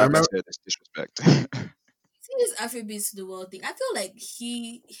remember. generally, like I said, it's disrespect. see this Afrobeats to the world thing. I feel like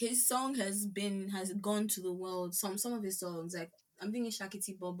his song has gone to the world. Some of his songs, like I'm thinking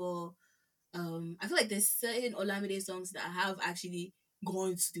Shakiti Bobo. I feel like there's certain Olamide songs that have actually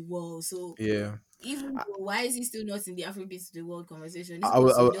gone to the world. So Yeah. even I, though, why is he still not in the Afrobeats to the world conversation? Is I, it wa-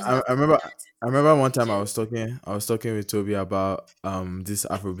 because I, he wa- doesn't have I remember. I remember one time reach? I was talking with Toby about this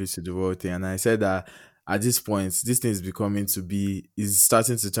Afrobeat to the world thing, and I said that at this point, this thing is becoming to be is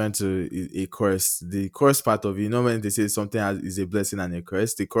starting to turn to a curse. The curse part of it, when they say is a blessing and a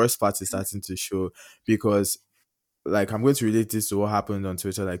curse, the curse part is starting to show because like I'm going to relate this to what happened on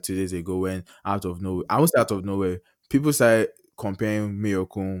Twitter like 2 days ago when out of nowhere, I won't say out of nowhere, people started comparing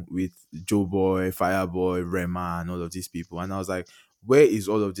Miyokun with Joe Boy, Fireboy, Rema, and all of these people, and I was like, where is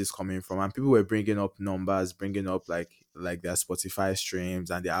all of this coming from? And people were bringing up numbers, bringing up like their Spotify streams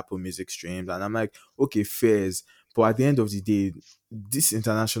and their Apple Music streams, and I'm like, okay, fairs, but at the end of the day, this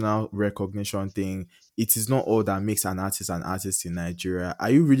international recognition thing, it is not all that makes an artist in Nigeria. Are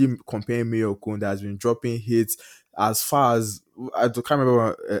you really comparing Miyokun that has been dropping hits as far as can't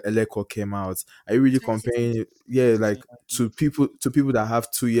remember when Eleko came out. Are you really 2016. comparing, yeah, like to people that have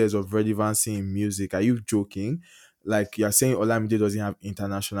 2 years of relevancy in music? Are you joking? Like you're saying Olamide doesn't have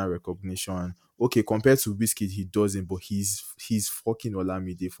international recognition. Okay, compared to Wizkid, he doesn't, but he's fucking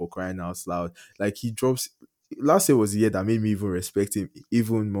Olamide for crying out loud. Like he drops last year was the year that made me even respect him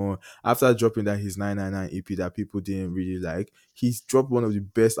even more. After dropping that his 999 EP that people didn't really like, he's dropped one of the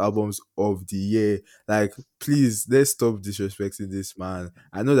best albums of the year. Like, please, let's stop disrespecting this man.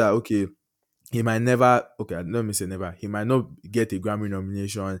 I know that okay, he might never, okay, let me say never, he might not get a Grammy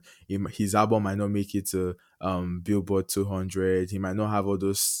nomination. His album might not make it to Billboard 200. He might not have all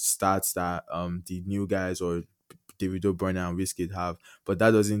those stats that the new guys or Davido, Burner, and Wizkid have, but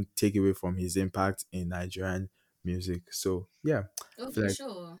that doesn't take away from his impact in Nigerian music. So yeah, Oh, I feel for like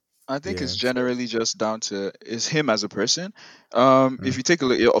sure. I think it's yeah. So generally just down to is him as a person. If mm, you take a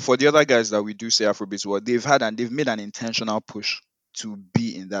look for the other guys that we do say Afrobeats, what they've made an intentional push to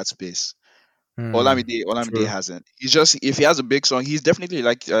be in that space. Olamide true. hasn't. He's just if he has a big song, he's definitely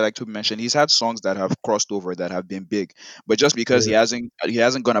like to mention. He's had songs that have crossed over that have been big, but just because Yeah, he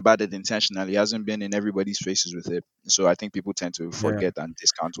hasn't gone about it intentionally, he hasn't been in everybody's faces with it. So I think people tend to yeah. forget and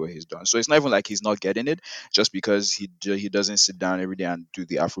discount what he's done. So it's not even like he's not getting it, just because he doesn't sit down every day and do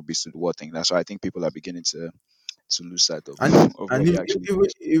the Afrobeats to the world thing. That's why I think people are beginning to lose sight of And of and what he even, actually even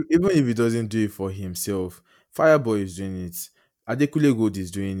does. even if he doesn't do it for himself, Fireboy is doing it. Adekunle Gold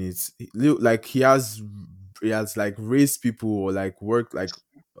is doing it. Like he has like raised people or like worked like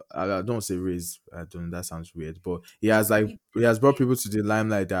I don't say raise. I don't. That sounds weird. But he has brought people to the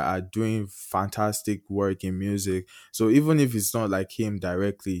limelight that are doing fantastic work in music. So even if it's not like him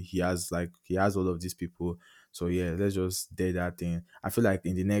directly, he has all of these people. So yeah, let's just do that thing. I feel like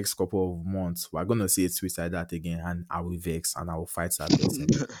in the next couple of months, we're gonna see a tweet like that again, and I will vex and I will fight that person.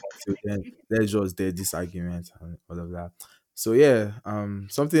 Until then, let's just dead this argument and all of that. So yeah,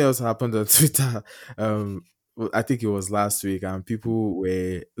 something else happened on Twitter. I think it was last week, and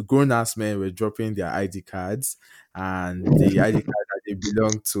grown ass men were dropping their ID cards, and the ID card that they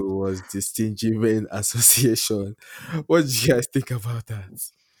belonged to was the Stingy Men Association. What do you guys think about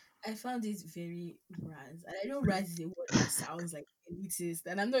that? I found it very Raz. And I know Raz is a word that sounds like elitist.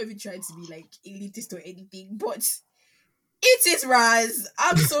 And I'm not even trying to be like elitist or anything, but it is Raz.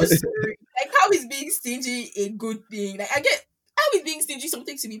 I'm so sorry. Like, how is being stingy a good thing? Like, I get how is being stingy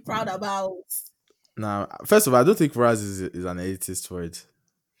something to be proud about? Now, first of all, I don't think Raz is an elitist word.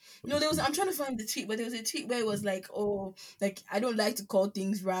 No, there was. I'm trying to find the tweet, but there was a tweet where it was like, "Oh, like I don't like to call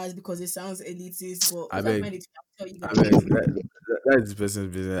things Raz because it sounds elitist." But I once I beg, find it, I'll tell you I guys. beg. That is the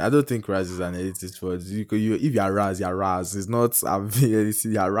person's business. I don't think Raz is an elitist word. If you're Raz, you're Raz. It's not I'm being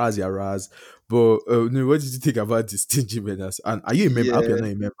elitist. You're Raz, you're Raz. But no, what did you think about the stingy menace? And are you a member? I hope you're Yeah, not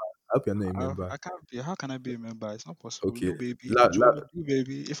a member. I hope you're not a member. I can't be. How can I be a member? It's not possible. Okay. No, baby. La, What you la, want to do,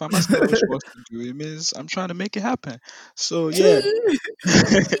 baby? If I'm asking her what she wants to do, it means I'm trying to make it happen. So yeah.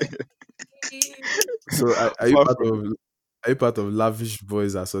 so are you Far part from of Lavish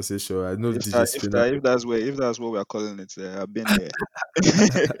Boys Association? I know if DJ that if Spinner. that if that's what we are calling it, I've been there.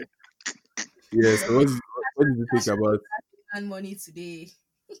 Yeah. So what did you think Cash about and money today.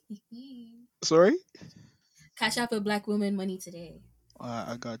 Sorry. Cash up a black woman money today.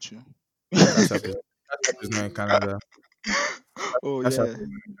 I got you. Cash App? Cash App is not in Canada. Oh Cash App yeah. is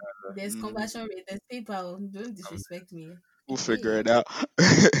There's Mm, conversion rate. There's PayPal. Don't disrespect me. we'll figure it out.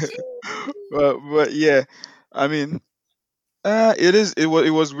 But yeah, I mean,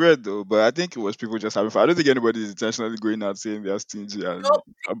 it was weird though. But I think it was people just having fun. I don't think anybody is intentionally going out saying they're stingy and No,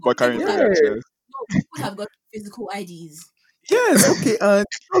 but carrying people it on have their yeah. chest. no people have got physical IDs. Yes. Okay. And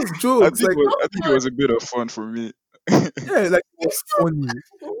just jokes like No, I think it no, was a bit of fun for me. yeah, like it was it's not funny.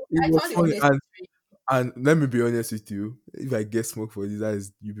 people. It I was found it funny. unnecessary. And let me be honest with you, if I get smoke for this, that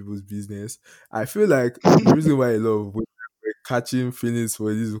is you people's business. I feel like the reason why a lot of women were catching feelings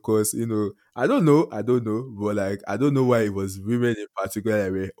for this because I don't know, but like I don't know why it was women in particular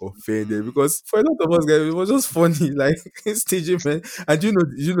that were offended because for a lot of us guys it was just funny, like staging men. And you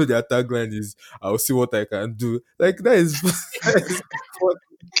know their tagline is "I'll see what I can do." Like that is that is fun.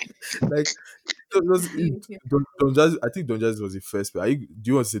 Like Okay. Don Jazzy, I think Don Jazzy was the first. But do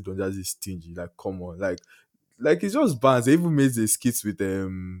you want to say Don Jazzy is stingy? Like, come on, like it's just bands. They even made the skits with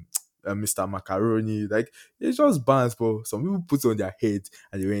Mr. Macaroni. Like it's just bands, but some people put on their head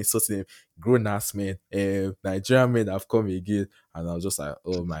and they were insulting them. Grown ass men, Nigerian men have come again, and I was just like,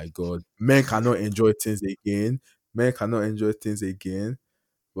 oh my god, men cannot enjoy things again. Men cannot enjoy things again.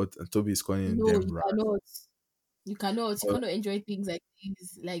 But Toby is calling No, them you rap. cannot. You cannot. You But cannot enjoy things like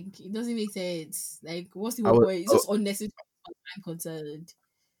this. Like it doesn't make sense. Like what's the I whole was, point? It's just unnecessary as far as I'm concerned.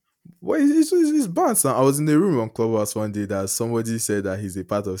 well, it's bad. Now. I was in the room on Clubhouse one day that somebody said that he's a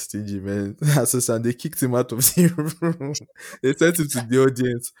part of Stingy Men Association. They kicked him out of the room. They sent him to the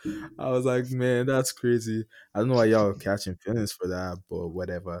audience. I was like, man, that's crazy. I don't know why y'all are catching feelings for that, but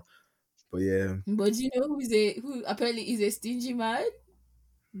whatever. But yeah, But you know who apparently is a stingy man?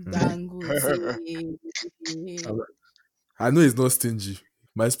 mhm. Dangote. I I know he's not stingy.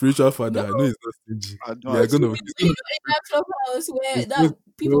 My spiritual No, father, I know he's not stingy. I don't They are but gonna, you know, in that clubhouse where it's going that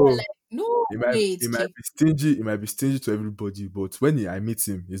people were no. like, no, wait, He might okay. be stingy. He might be stingy to everybody, but when I meet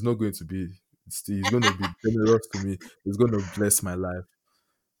him, he's not going to be. He's going to be generous to me. He's going to bless my life.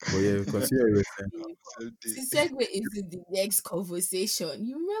 But yeah, consider what you were saying. Same day. The segue into the next conversation.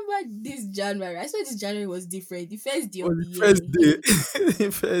 You remember this January? I swear this January was different. The first day Oh, of the the year. first day,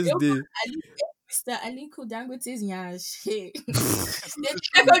 the They first opened day. Mr. Aliko Dangote's yash. The It's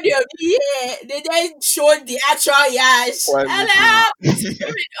second true. day of the year, they then showed the actual yash. Quite literally. Hello, what's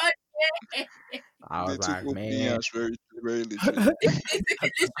going on here? I They was took like, opening man, hands very literally.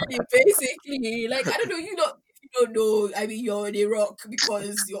 Basically, like I don't know, if you don't know, I mean you're on a rock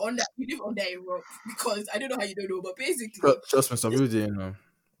because you live under a rock because I don't know how you don't know, but basically trust me, some this people didn't know.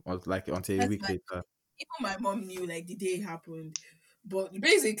 Was like until a that's week like later. even my mom knew like the day it happened. But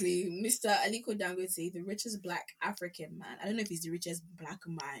basically, Mr. Aliko Dangote, the richest black African man. I don't know if he's the richest black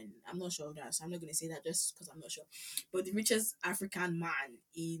man. I'm not sure of that, so I'm not going to say that just because I'm not sure. But the richest African man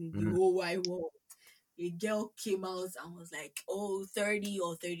in the Mm. whole wide world. A girl came out and was like, oh, 30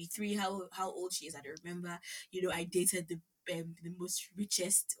 or 33, how old she is, I don't remember. You know, I dated the most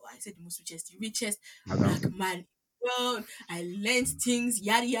richest, or I said the most richest, the richest black Madam. man. Well, I learned things,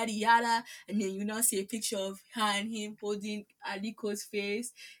 yada yada yada, and then you now see a picture of her and him holding Aliko's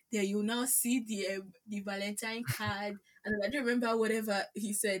face. Then you now see the Valentine card, and I don't remember whatever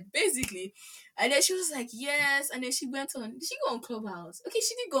he said. Basically, and then she was like, yes. And then she went on. Did she go on Clubhouse? Okay,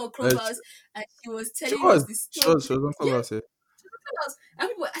 she did go on Uh, Clubhouse and she was she telling us was, the story. she was on Yeah, Clubhouse. Eh? Clubhouse. And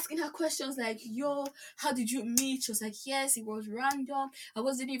people were asking her questions like, yo, how did you meet? She was like, yes, it was random. I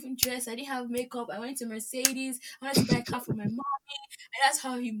wasn't even dressed. I didn't have makeup. I went to Mercedes. I wanted to buy a car for my mom. And that's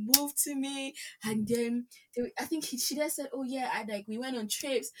how he moved to me. And then I think she just said, oh yeah, I like we went on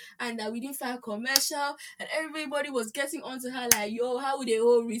trips and we didn't find a commercial and everybody was getting onto her like, yo, how would a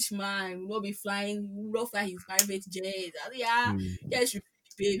whole rich man will not be flying, will not fly his private jet? I was like, yeah, Mm. yeah, she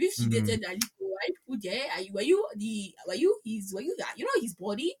babe. If she Mm. dated Aliko, why people there? You know his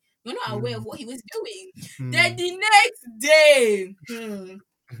body? You're not aware of Mm. what he was doing. Then Mm. the next day,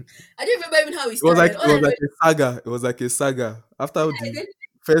 I don't remember even how it It was like started. it All I was know like is a saga. It was like a saga. After that the the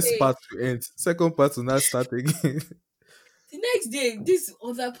first day, part to end, second part to not start again. the next day, this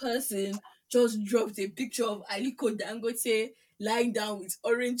other person just dropped a picture of Aliko Dangote lying down with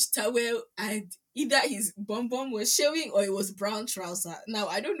orange towel, and either his bum bum was showing or it was brown trouser. Now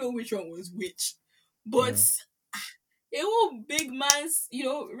I don't know which one was which, but Mm. a whole big man's,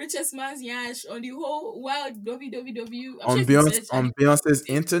 richest man's yash on the whole wild www. I'm sure On if you Beyonce search and on Beyonce's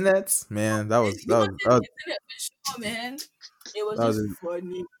internet, man, that was that was that was, the internet for sure, man. It was that was just a,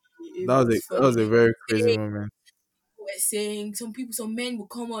 funny. It that was a was that funny. was a Then very crazy moment. were saying some men would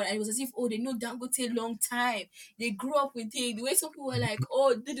come on and it was as if, oh, they know Dangote long time, they grew up with him. The way some people were like,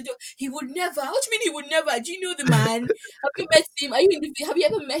 oh, he would never. What do you mean he would never? Do you know the man? Have you met him? Have you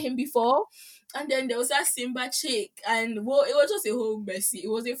ever met him before? And then there was that Simba chick, and well, it was just a whole messy. It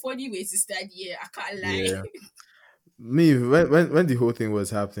was a funny way to start the year. I can't lie. Yeah. Me when the whole thing was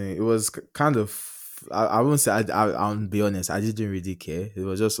happening, it was kind of I won't say I'll be honest, I didn't really care. It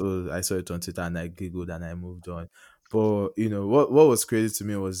was just I saw it on Twitter and I giggled and I moved on. But what was crazy to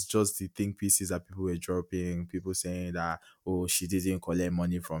me was just the think pieces that people were dropping, people saying that oh she didn't collect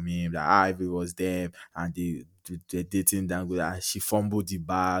money from him, that if it was them and they dating Dango that she fumbled the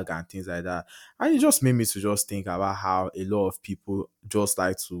bag and things like that. And it just made me to just think about how a lot of people just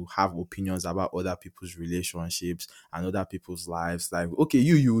like to have opinions about other people's relationships and other people's lives. Like, okay,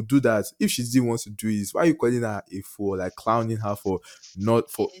 you would do that. If she didn't want to do this, why are you calling her a fool? Like clowning her for not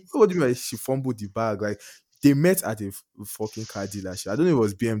for Yes. what do you mean? Like, she fumbled the bag. Like they met at a fucking car dealership. I don't know if it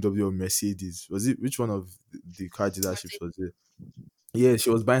was BMW or Mercedes. Was it which one of the car dealerships was it? Yeah, she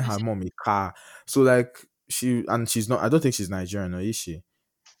was buying her mom a car. So like she's not. I don't think she's Nigerian, or is she?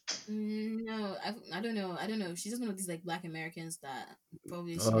 No, I don't know. I don't know. She's just one of these like Black Americans that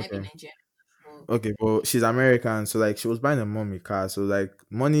probably she might be Okay. Nigerian. Or, Okay, but she's American, so like she was buying a mommy car, so like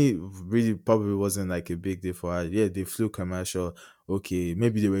money really probably wasn't like a big deal for her. Yeah, they flew commercial. Okay,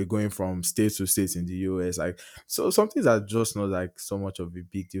 maybe they were going from state to state in the US. Like, so some things are just not like so much of a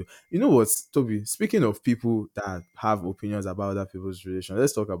big deal. You know what, Toby? Speaking of people that have opinions about other people's relation,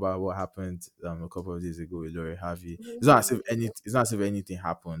 let's talk about what happened a couple of days ago with Lori Harvey. It's not as if anything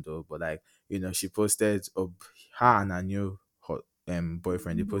happened though, but like she posted her and her new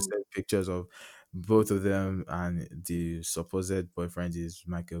boyfriend. They posted pictures of both of them, and the supposed boyfriend is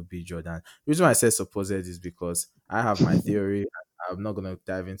Michael B. Jordan. The reason why I say supposed is because I have my theory. I'm not gonna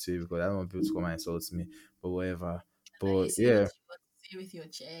dive into it because I don't want people to come and insult me, but whatever. now you But say what yeah, you want to say with your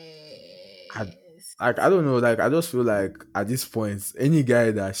I chest. I don't know. Like I just feel like at this point, any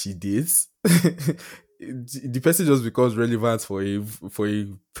guy that she dates, the person just becomes relevant for a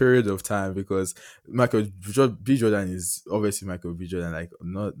period of time because B. Jordan is obviously Michael B. Jordan. Like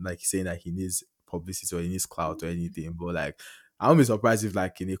not like saying that he needs publicity or he needs clout or anything, but like I won't be surprised if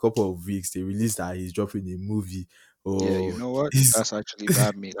like in a couple of weeks they release that he's dropping a movie Yeah, you or know what? he's That's actually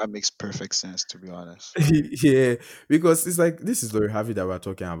that makes perfect sense, to be honest. yeah, because it's like this is Lori Harvey that we're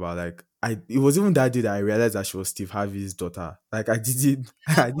talking about. Like it was even that day that I realized that she was Steve Harvey's daughter. Like That I didn't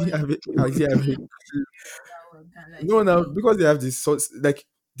one, have it, I didn't have it. that one, can lie No, for now me. because they have this sort like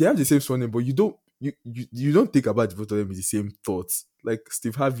they have the same surname, but you don't think about the both of them with the same thoughts. Like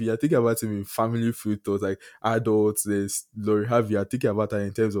Steve Harvey, I think about him in family food thoughts, like adults. There's Lori Harvey, I think about her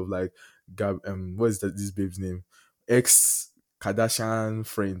in terms of like what is that this babe's name? Ex Kardashian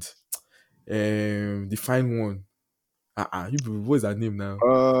friend. The fine one. You people, what's her name now?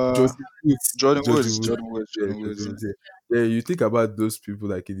 Uh, Josie Woods. Jordan Josie Woods, Woods. Yeah, Jordan Josie Woods. Woods. Yeah. Yeah, you think about those people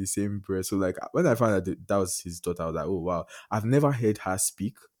like in the same breath. So like when I found out that was his daughter, I was like, oh wow, I've never heard her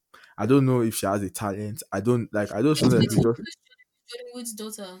speak. I don't know if she has a talent. I don't like. I just know that we just Jordan Wood's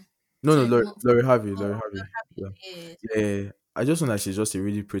daughter. no, no, Sorry, not Lori Harvey, oh, Lori Harvey. Yeah. yes. Yeah, I just know that she's just a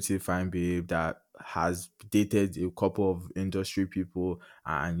really pretty, fine babe that has dated a couple of industry people,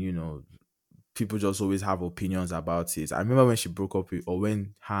 and people just always have opinions about it. I remember when she broke up with, or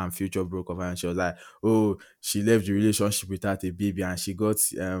when her and Future broke up, and she was like, "Oh, she left the relationship without a baby, and she got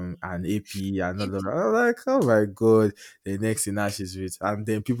an AP and all of that." I'm like, "Oh my god!" The next thing now she's with, and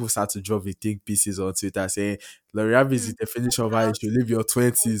then people start to drop the think pieces on Twitter saying, "L'Oreal is Hmm. the definition of how you should live your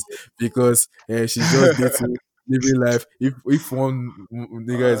 20s because she's just dating." Living life. If one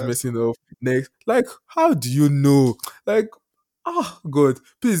nigga is messing up next, like how do you know? Like oh God,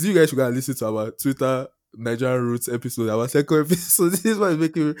 please, you guys should go and listen to our Twitter Nigerian Roots episode, our second episode. This is what is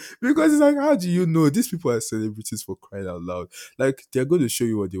making me because it's like, how do you know these people are celebrities for crying out loud? Like they're going to show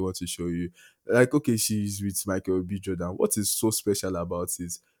you what they want to show you. Like, okay, she's with Michael B. Jordan. What is so special about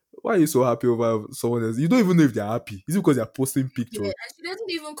it? Why are you so happy over someone else? You don't even know if they're happy. Is it because they're posting Yeah, pictures? and she doesn't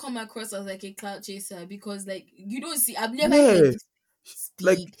even come across as like a cloud chaser because like you don't see. I've never heard Yeah. this.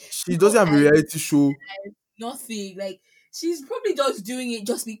 Like speak. she No doesn't have a reality show. nothing. Like she's probably just doing it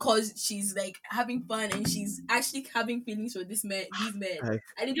just because she's like having fun and she's actually having feelings for these men, Like,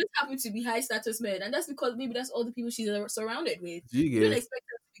 and they just happen to be high status men, and that's because maybe that's all the people she's surrounded with. do you You don't get? expect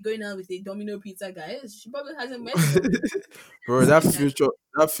her to be going out with a Domino pizza guy. She probably hasn't met him. Bro,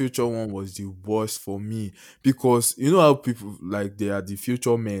 that future one was the worst for me because you know how people like they are the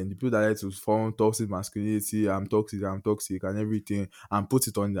future men, the people that like to form toxic masculinity, I'm toxic and everything, and put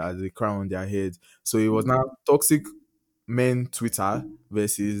it on as a crown on their head. So it was now toxic men Twitter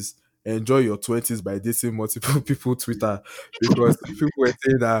versus enjoy your 20s by dating multiple people Twitter because people were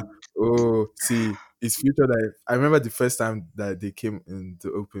saying that, oh, see, it's future that I remember the first time that they came in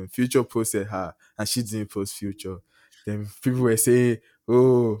the open, future posted her and she didn't post future. Then people were saying,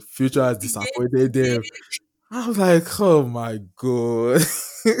 oh, future has disappointed them. I was like, oh my god.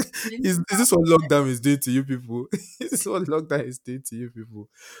 Is this what lockdown is doing to you people? Is this what lockdown is doing to you people?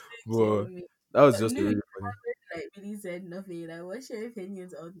 But Genuinely. that was But just no, really you funny. like really said nothing. Like, what's your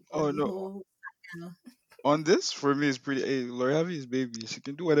opinions on Oh the no. whole? You know, On this, for me, it's pretty. Hey, Lori Harvey is baby. She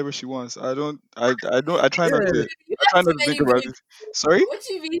can do whatever she wants. I don't. I don't. I try not Yeah, to. you I have try too not to think many about babies. it. Sorry. What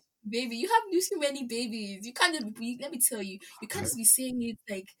do you mean, baby? You have too many babies. You can't just be. Let me tell you, you can't just be saying it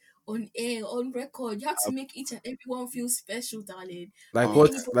like on air, on record. You have to make each and everyone feel special, darling. like Let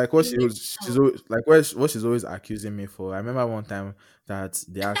what Okay. anybody like what feel she left was she's out. always like what she's always accusing me for. I remember one time that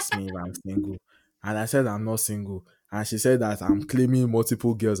they asked me if I'm single and I said I'm not single and she said that I'm claiming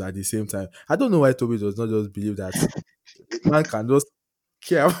multiple girls at the same time. I don't know why Toby does not just believe that man can just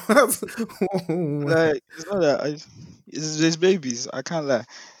care about woman. Like it's not that. It's just babies. I can't lie.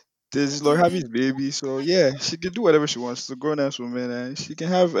 There's Lori They're babies. Harvey's baby, so yeah, she can do whatever she wants. She's a grown ass woman, and she can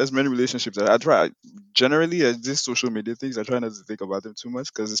have as many relationships. I try generally as these social media things. I try not to think about them too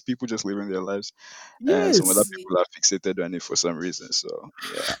much because it's people just living their lives, and some other Yes. people are fixated on it for some reason. So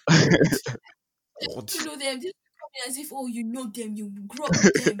yeah. God. You God. know them. Just coming as if, oh, you know them. You grew up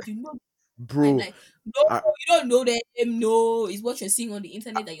with them. You know. I'm Bro, like, no, I, you don't know them. No, it's what you're seeing on the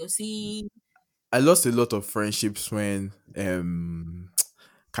internet that you're seeing. I lost a lot of friendships when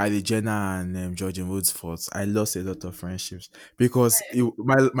Kylie Jenner and Jordan Woods fought. I lost a lot of friendships because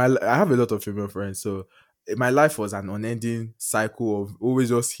my I have a lot of female friends, so my life was an unending cycle of always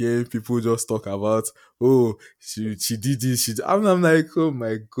just hearing people just talk about, oh, she did this. I'm like, oh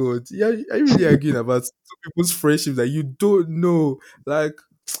my god, yeah, are you really arguing about two people's friendships that you don't know? Like,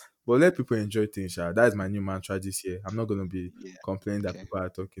 but let people enjoy things. Sha. That is my new mantra this year. I'm not gonna be Yeah. complaining that Okay. people are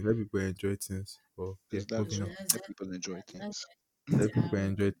talking. Let people enjoy things. But yeah, That is moving Yeah, on. all. that's Let that. people enjoy That's things. Let people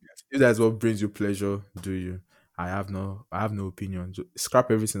enjoy things. If that's what brings you pleasure, do you? I have no opinion. Scrap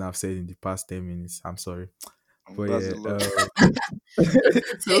everything I've said in the past 10 minutes. I'm sorry. But That's yeah, a lot.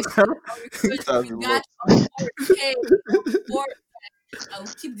 Just gonna so take That's a with lot. that on board. Hey, on board.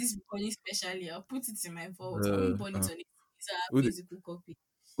 I'll keep this recording specially. I'll put it in my vault. I won't uh, burn it uh, on it. It's a who the physical copy.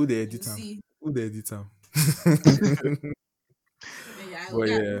 who the You'll edit them? see. Who the edit them? Yeah, But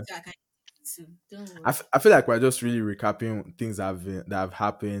yeah, yeah. I can too. Don't I, worry. f- I feel like we're just really recapping things that have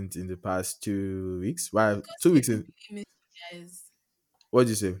happened in the past 2 weeks. Why Because 2 weeks KP in? really miss you guys. What did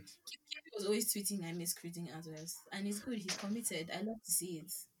you say? KP was always tweeting I miss creating as well. And it's good. He's committed. I love to see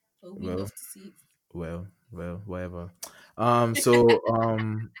it. But we Well, love to see it. whatever.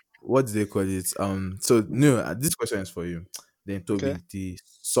 What do they call it? So no, this question is for you. Then Okay. Toby, the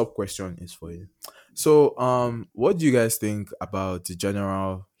sub question is for you. So, what do you guys think about the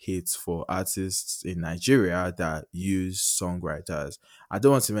general hate for artists in Nigeria that use songwriters? I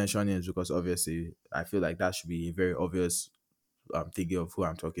don't want to mention names because obviously I feel like that should be a very obvious thinking of who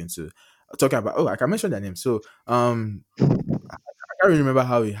I'm talking to. Talking about, oh, I can mention their name. So, I can't remember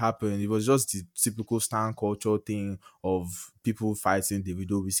how it happened. It was just the typical stan culture thing of people fighting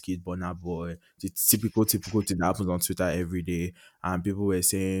Davido, Wizkid, Burna Boy. The typical thing that happens on Twitter every day. And people were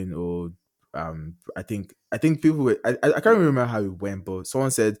saying, "Oh, I think people were. I can't remember how it went, but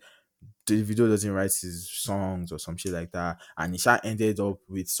someone said Davido doesn't write his songs or some shit like that. And it sha ended up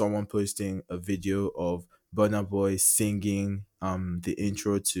with someone posting a video of Burna Boy singing the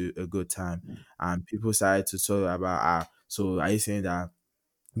intro to A Good Time. And people started to talk about so are you saying that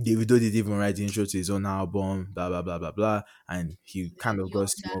Davido didn't even write the intro to his own album, blah blah blah blah blah, and he kind of The got whole,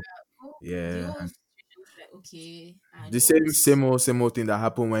 smoked. oh, the Yeah, whole and situation was like, okay, and the same what? same old thing that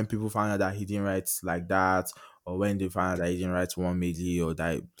happened when people found out that he didn't write like that, or when they found out that he didn't write one medley, or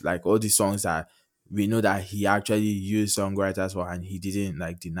that like all these songs that we know that he actually used songwriters for and he didn't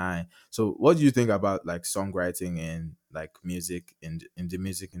like deny. So, what do you think about like songwriting and like music in the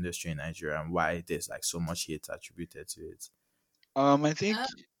music industry in Nigeria, and why there's like so much hate attributed to it? I think Uh,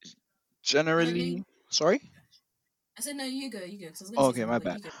 I generally. think Sorry. I said no, you go. Because I was going to Oh, say okay, something, my but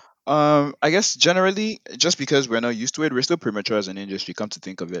bad. you go. I guess generally, just because we're not used to it, we're still premature as an industry. Come to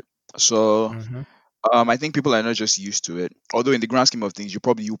think of it, so Mm-hmm. I think people are not just used to it. Although in the grand scheme of things, you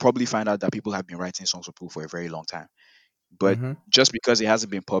probably find out that people have been writing songs for people for a very long time. But Mm-hmm. just because it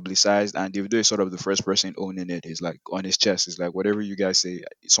hasn't been publicized and Davido is sort of the first person owning it, he's like on his chest. It's like whatever you guys say,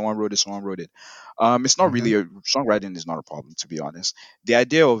 someone wrote it, someone wrote it. It's not Mm-hmm. really a songwriting is not a problem, to be honest. The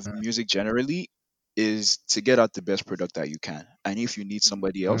idea of music generally is to get out the best product that you can. And if you need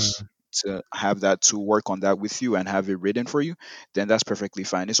somebody else Mm-hmm. to have that to work on that with you and have it written for you, then that's perfectly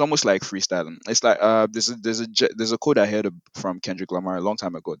fine. It's almost like freestyling. It's like there's a quote I heard from Kendrick Lamar a long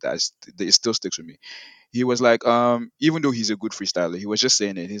time ago that it still sticks with me. He was like, even though he's a good freestyler, he was just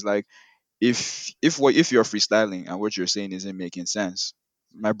saying it. He's like, if you're freestyling and what you're saying isn't making sense,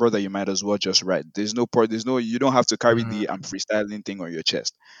 my brother, you might as well just write. There's no you don't have to carry the I'm freestyling thing on your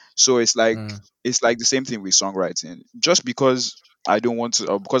chest. So Mm-hmm. it's like the same thing with songwriting. Just because I don't want to,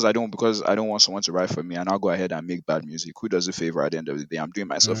 or because I don't want someone to write for me, and I'll go ahead and make bad music. Who does a favor at the end of the day? I'm doing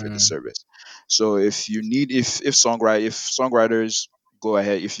myself a Mm-hmm. disservice. So if songwriters go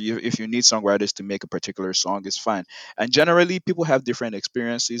ahead, if you need songwriters to make a particular song, it's fine. And generally people have different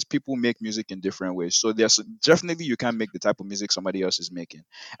experiences, people make music in different ways, so there's definitely you can make the type of music somebody else is making.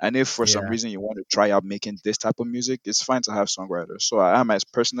 And if for some Yeah. reason you want to try out making this type of music, it's fine to have songwriters. So I am as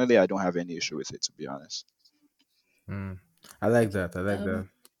personally, I don't have any issue with it, to be honest. Mm. I like that. I like Um, that.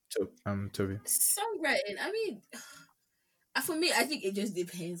 Toby. songwriting. I mean, for me, I think it just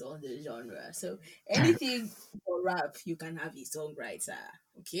depends on the genre. So anything for rap, you can have a songwriter,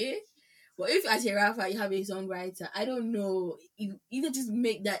 okay? But if as a rapper you have a songwriter, I don't know. You either just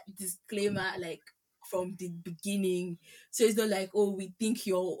make that disclaimer like from the beginning, so it's not like, oh, we think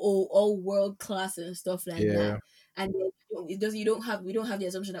you're all world class and stuff like that. Yeah. And then it does. You don't have we don't have the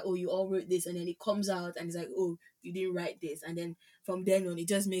assumption that, oh, you all wrote this, and then it comes out and it's like, oh, you didn't write this, and then from then on it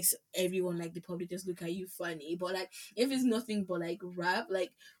just makes everyone, like the public, just look at you funny. But like if it's nothing but like rap,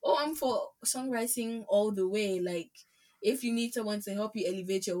 like, oh, I'm for songwriting all the way. Like if you need someone to help you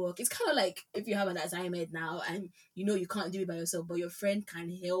elevate your work, it's kind of like if you have an assignment now and you know you can't do it by yourself, but your friend can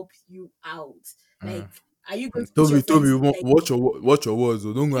help you out. Like, are you going to put your Toby, friends like, watch your words.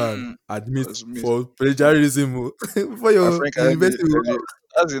 Oh. Don't go and Mm, admit that's me. for plagiarism oh, for My your friend can help me university. Oh.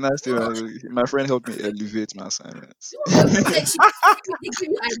 that's a nice thing. My friend helped me elevate my assignments. like they give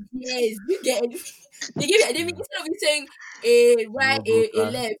you ideas. You get they give you they mean, instead of you saying a right No go a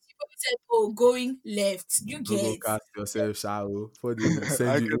cast, left, you probably said, oh, going left. You no go get. cast yourself, shallow. For they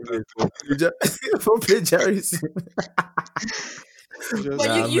send I you get that. email for for plagiarism. Just But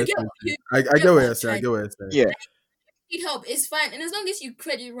Nah, I'm you messing get with you. you I get get what what you're I'm saying. I trying. get what you're saying. yeah, Need help, it's fine. And as long as you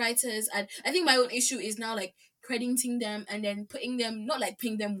credit writers, and I think my own issue is now like crediting them and then putting them, not like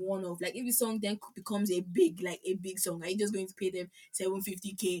paying them one off. Like if the song then becomes a big song, are you just going to pay them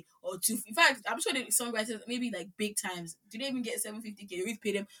 750K or two? In fact, I'm sure the songwriters, maybe like big times, do they even get 750K? You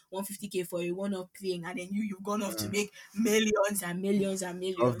pay them 150K for a one off thing, and then you've gone off to Mm. make millions and millions and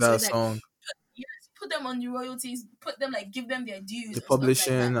Of millions. So that it's like, song, yes, put them on the royalties, put them like, give them their dues the and stuff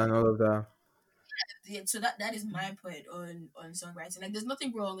like that. publishing and all of that. Yeah, so that is my point on songwriting. Like, there's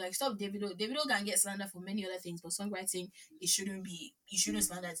nothing wrong. Like, stop Davido. Davido can get slander for many other things, but songwriting, it shouldn't be. You shouldn't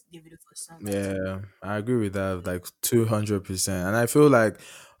slander Davido for songwriting. Yeah, I agree with that, like 200%. And I feel like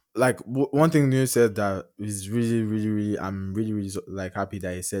one thing you said that is really, really, really, I'm really, really like happy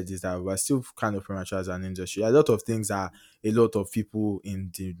that he said is that we're still kind of premature as an industry. A lot of things are a lot of people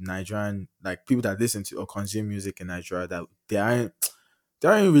in the Nigerian, like people that listen to or consume music in Nigeria, that they aren't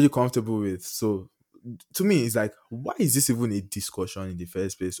really comfortable with. So to me, it's like, why is this even a discussion in the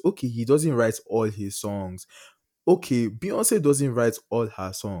first place? Okay, he doesn't write all his songs. Okay, Beyonce doesn't write all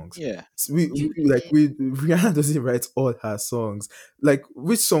her songs. yeah. You Rihanna doesn't write all her songs. Like,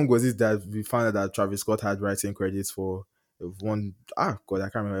 which song was it that we found out that Travis Scott had writing credits for? One, God, I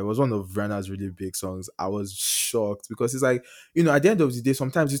can't remember. It was one of Rihanna's really big songs. I was shocked because it's like, at the end of the day,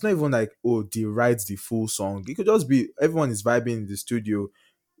 sometimes it's not even like, oh, they write the full song. It could just be everyone is vibing in the studio,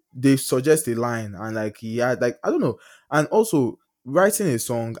 they suggest a line, and like he had, like, I don't know. And also, writing a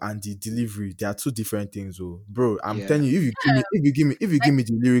song and the delivery, they are two different things. Oh, bro, I'm Yeah. telling you, if you give me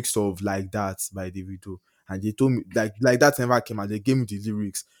the lyrics of Like That by Davido, and they told me like that never came, and they gave me the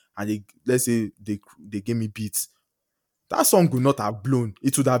lyrics, and they, let's say, they gave me beats, that song would not have blown.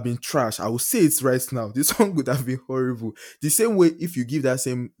 It would have been trash. I will say it right now. The song would have been horrible. The same way, if you give the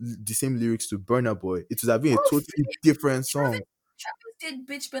same lyrics to Burner Boy, it would have been a oh, totally different Travis, song. Travis did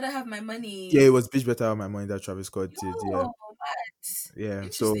bitch better have my Yeah, it money. was Bitch Better Have My Money that Travis Scott did. Yeah. Yo, what? Yeah.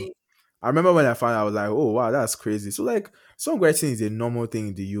 So Interesting. I remember when I found out, I was like, oh wow, that's crazy. So like, songwriting is a normal thing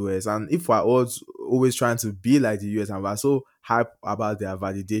in the US. And if we're all always trying to be like the US and we're so hype about their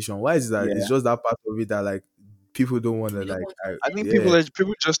validation. Why is that? It's Yeah. just that part of it that like people don't want to We don't like. want to I accept think it. Yeah.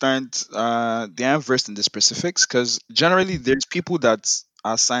 people just aren't they aren't versed in the specifics because generally there's people that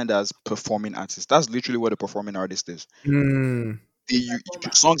are signed as performing artists. That's literally what a performing artist is. Mm,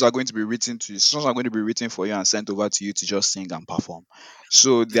 Performer. Songs are going to be written to you. Songs are going to be written for you and sent over to you to just sing and perform.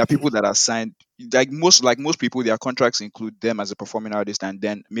 So there are people that are signed like most people, their contracts include them as a performing artist and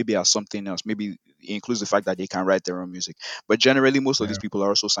then maybe as something else. Maybe it includes the fact that they can write their own music. But generally most of these yeah. people are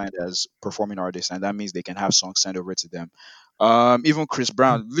also signed as performing artists, and that means they can have songs sent over to them. Even Chris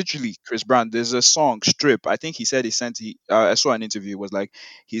Brown, literally Chris Brown, there's a song Strip. I think he said I saw an interview, it was like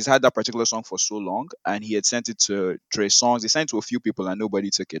he's had that particular song for so long and he had sent it to Trey Songs. He sent it to a few people and nobody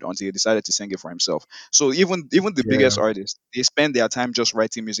took it until he decided to sing it for himself. So even the Yeah. biggest artists, they spend their time just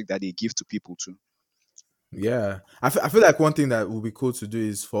writing music that they give to people too. Yeah, I feel like one thing that would be cool to do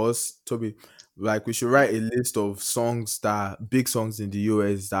is for us, Toby, like we should write a list of songs that big songs in the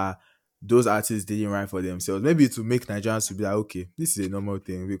US that those artists didn't write for themselves. Maybe to make Nigerians to be like, okay, this is a normal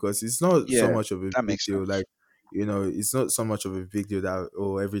thing because it's not so Yeah, much of a that big makes deal. sense. Like, it's not so much of a big deal that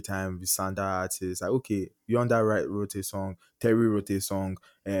every time we stand that artist, like okay, Yonder wrote a song, Terry wrote a song,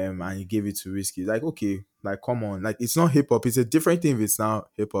 and he gave it to Whiskey. Like, okay, like come on, like it's not hip hop. It's a different thing if it's now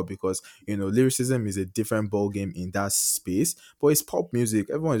hip hop because lyricism is a different ball game in that space, but it's pop music.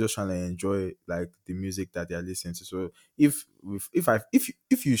 Everyone is just trying to enjoy like the music that they're listening to. So if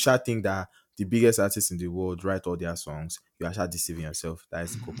you shall think that the biggest artists in the world write all their songs, you are just deceiving yourself. That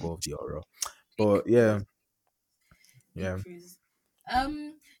is the cocoa of the horror. Big But yeah, cruise. Big yeah, cruise.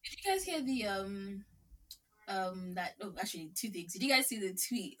 Did you guys hear the that oh actually two things. Did you guys see the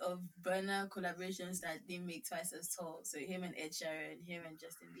tweet of Burner collaborations that they make twice as tall? So him and Ed Sheeran, him and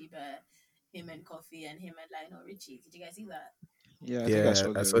Justin Bieber, him and Coffee, and him and Lionel Richie. Did you guys see that? Yeah, I think I yeah.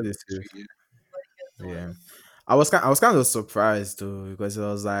 saw I saw the this too. tweet. What are your Yeah. thoughts? I was kind of surprised though because it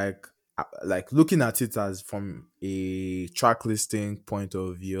was like looking at it as from a track listing point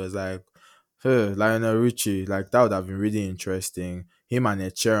of view. I was like, hey, Lionel Richie, like that would have been really interesting. Him and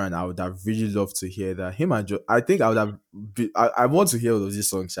Ed Sheeran, I would have really loved to hear that. I think I would have. I want to hear all of these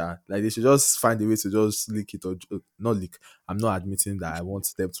songs. Sha. Like they should just find a way to just leak it or not leak. I'm not admitting that I want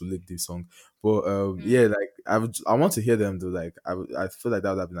them to leak this song, but Mm, yeah, like I want to hear them though. Like I feel like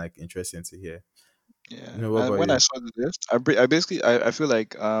that would have been like interesting to hear. Yeah, What and about when I you? saw the list, I basically I feel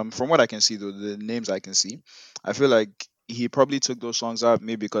like from what I can see though, the names I can see, I feel like he probably took those songs out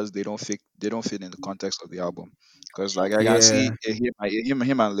maybe because they don't fit in the context of the album. Because like I can Yeah. see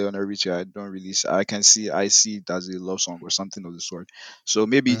him and Leonard Richie, I don't really I see it as a love song or something of the sort. So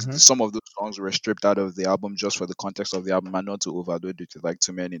maybe Mm-hmm. some of those songs were stripped out of the album just for the context of the album and not to overload it with like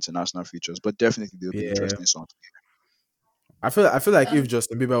too many international features. But definitely they'll be Yeah. interesting songs. I feel like if um,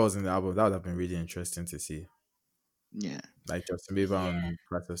 Justin Bieber was in the album, that would have been really interesting to see. Yeah. Like Justin Bieber yeah. on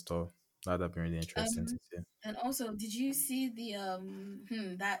Practice Tour. That would have been really interesting to Um, see. and also, did you see the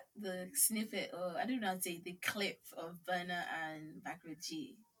that the snippet or I don't know how to say the clip of Burner and Backward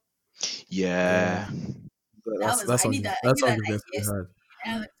G? Yeah. Yeah. That That's was that I song need that that like song is going to be yes, hard.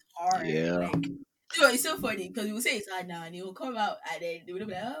 that was hard. Yeah. Like it's so funny because we will say it's hard now and it will come out and then they will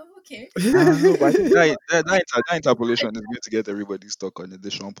be like, oh okay. I don't know, but I think that interpolation is going to get everybody stuck on it. The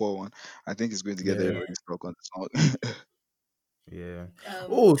Sean Paul one, I think it's going to get Yeah. Yeah. everybody stuck on the song. Yeah.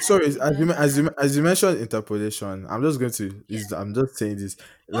 Oh, sorry. And Burner. As you mentioned interpolation, I'm just going to Yeah. I'm just saying this.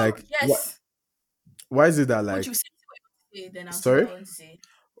 Oh Like, yes. why is it that What you like say what you want to say, then I'll say what sorry? I want to say.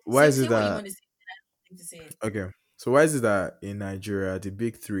 Why Say is it say what you that want to say, then I have something to say. okay? So why is it that in Nigeria, the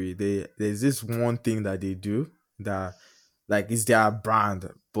big three, there's this one thing that they do that like it's their brand,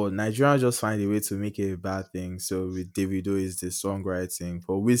 but Nigeria just find a way to make it a bad thing. So with Davido is the songwriting.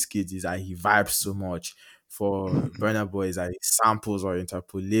 For Wizkid is that he vibes so much. For Burna Boy is that he samples or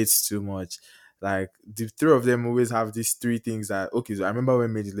interpolates too much. Like the three of them always have these three things that okay. So I remember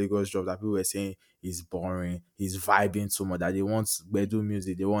when Made in Lagos dropped that people were saying he's boring, he's vibing too much, that they want Bedu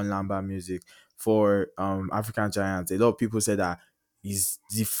music, they want Lamba music. For African Giants, a lot of people said that is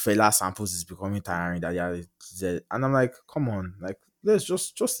the fella samples is becoming tiring that and I'm like come on, like let's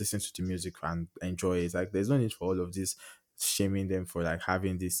just listen to the music and enjoy it. Like there's no need for all of this shaming them for like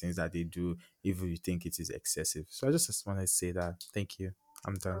having these things that they do if you think it is excessive. So I just wanted to say that. Thank you.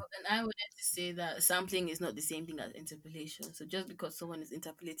 I'm done. And I would have to say that sampling is not the same thing as interpolation. So just because someone is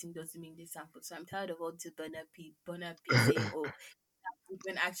interpolating doesn't mean they sample. So I'm tired of all this Burner P saying, oh,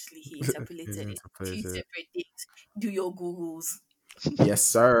 when actually he It's interpolated it. Two interpreted. separate things. Do your Googles. Yes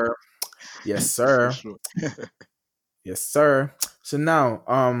sir. Yes For sir. sure. Yes sir. So now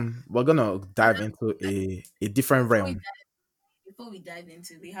we're gonna dive into a different Before we realm. before we dive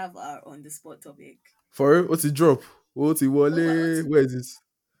into, we have our on the spot topic. For real? What's the drop? What's the What's wale? Where is this?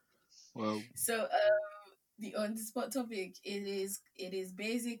 Well, so the on the spot topic, it is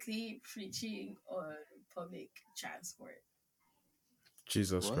basically preaching on public transport.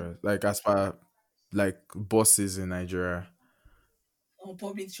 Jesus what? Christ! Like as far like bosses in Nigeria. On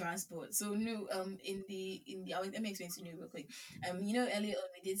public transport. So no, in the let me explain to you real quick. Earlier on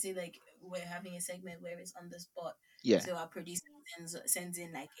we did say like we're having a segment where it's on the spot. Yeah. So our producer sends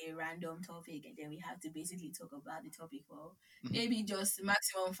in like a random topic, and then we have to basically talk about the topic for Mhm. maybe just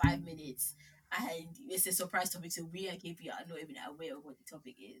maximum 5 minutes. And it's a surprise topic, so we and KP are not even aware of what the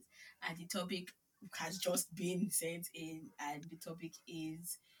topic is. And the topic has just been sent in, and the topic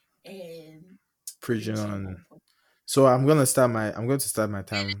is um Preaching preaching on. on public. So I'm going to start my Let me set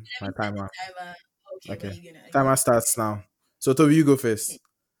the timer. timer. Okay, where Okay. you gonna? Okay. Timer starts now. So Toby, you go first.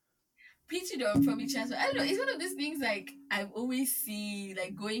 Preaching on public transport. I don't know. It's one of those things like I've always see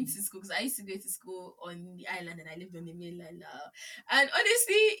like going to school because I used to go to school on the island and I lived on the mainland now. And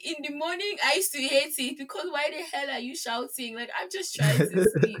honestly, in the morning I used to hate it because why the hell are you shouting? Like I'm just trying to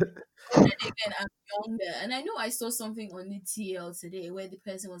sleep. But then again, I'm younger, and I know I saw something on the TL today where the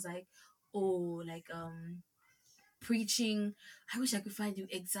person was like, "Oh, like preaching, I wish I could find the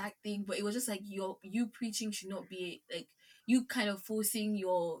exact thing, but it was just like you preaching should not be like you kind of forcing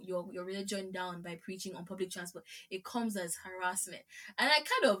your religion down by preaching on public transport. It comes as harassment, and I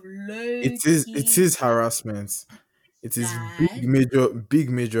kind of low It key is harassment. It is that big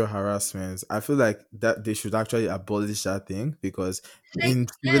major harassment. I feel like that they should actually abolish that thing because like in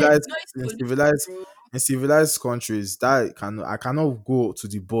yes, civilized noise in pollution, civilized bro. in civilized countries that can I cannot go to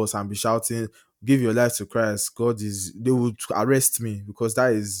the boss and be shouting, "Give your life to Christ." God is they would arrest me because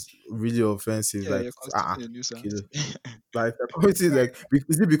that is really offensive. Yeah, Like you're constituting a kid. nuisance. Like the point is like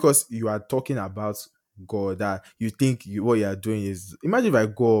is it because you are talking about God that you think what you are doing is imagine if I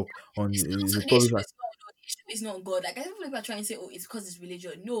go up on It's not, the so the issue public. is not no, the issue is not God. Like I don't feel like we're trying to say, oh, it's because it's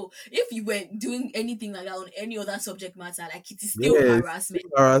religion. No, if you were doing anything like that on any other subject matter, like it is still Yes, harassment.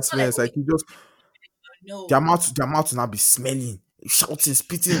 It's not harassment. like It's oh, like you just no. the amount to now be smelling, shouting,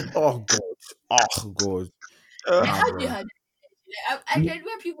 spitting. Oh God, Like, nah, how do you bro. have I heard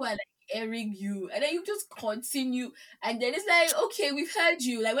where people are like airing you, and then you just continue, and then it's like, okay, we've heard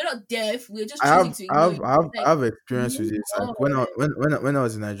you. Like we're not deaf. We're just choosing to ignore you. I Like, have experience with move this. Like on. when I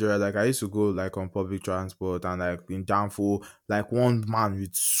was in Nigeria, like I used to go like on public transport and like in Danfo, like one man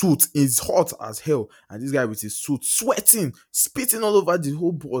with suit is hot as hell, and this guy with his suit sweating, spitting all over the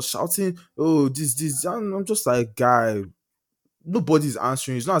whole bus, shouting, "Oh, this!" And I'm just like, guy, nobody's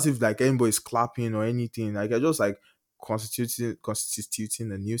answering. It's not as if like anybody's clapping or anything. Like I just like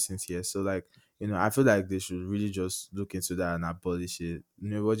constituting a nuisance here. So like I feel like they should really just look into that and abolish it.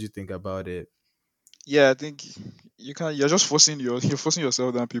 What do you think about it? Yeah, I think you can. You're just you're forcing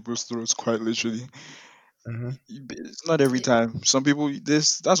yourself down people's throats, quite literally. Hmm. It's not every It, time. Some people,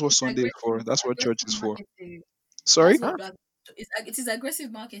 this that's what it's Sunday is for. That's what church aggressive is for. marketing. Sorry. That's what black. It is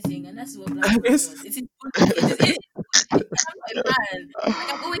aggressive marketing, and that's what Black I Girls guess. does. It is bullying. It is. I'm not a man. Like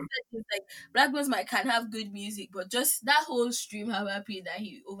I've always said, it's like Black Girls might can have good music, but just that whole stream how happy that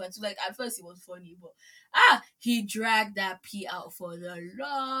he overtook. Like at first it was funny, but he dragged that P out for the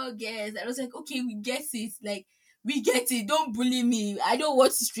longest. I was like, okay, we get it. Like we get it. Don't bully me. I don't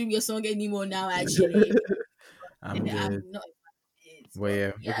want to stream your song anymore now. Actually, I'm dead. I'm not it. But But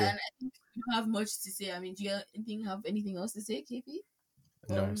yeah, yeah, okay. and I think you don't have much to say. I mean, do you have anything else to say, KP?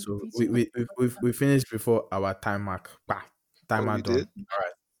 No, On so preaching on we finished before our time mark. Bah, Oh, timer we done. did. All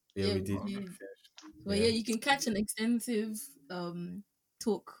right. Yeah, yeah, we we did. Okay. did. But yeah, Yeah. you can catch an extensive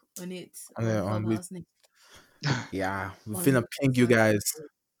talk on it And on then Clubhouse next yeah, we on finna ping you guys.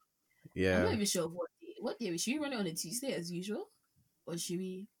 I'm not Yeah. even sure what day should we run it on a Tuesday as usual? Or should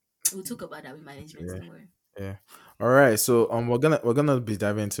we'll talk about that with management Yeah. tomorrow. Yeah. All right. So we're gonna be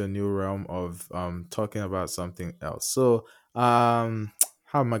diving into a new realm of talking about something else. So how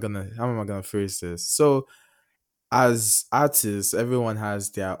am I gonna phrase this? So as artists, everyone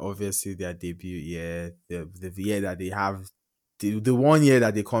has their obviously their debut year, the year that they have the 1 year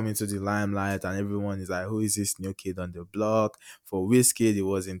that they come into the limelight, and everyone is like, "Who is this new kid on the block?" For Wizkid, it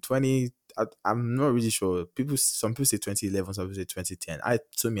was in 20. I'm not really sure. Some people say 2011, some people say 2010. I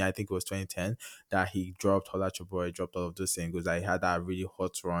think it was 2010 that he dropped Holla Your Boy, dropped all of those singles. That he had that really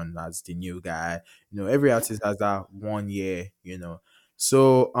hot run as the new guy. Every artist has that 1 year.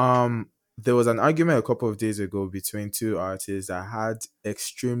 So there was an argument a couple of days ago between two artists that had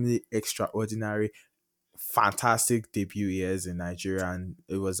extremely extraordinary, fantastic debut years in Nigeria, and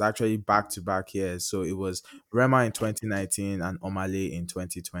it was actually back to back years. So it was Rema in 2019 and Omale in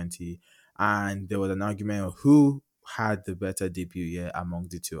 2020, and there was an argument of who had the better debut year among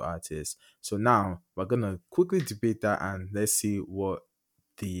the two artists. So now we're gonna quickly debate that and let's see what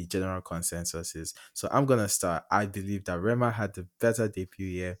the general consensus is. So I'm gonna start. I believe that Rema had the better debut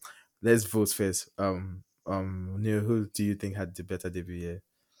year. Let's vote first. Neil, who do you think had the better debut year?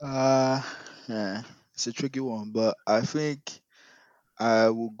 Uh, yeah, it's a tricky one, but I think I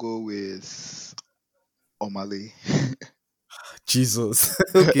will go with Omale. Jesus.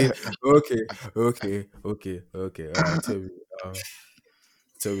 Okay, okay, okay. All right, Toby. Um,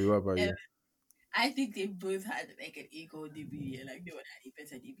 Toby, what about Um, you? I think they both had like an equal debut year. Like no one had a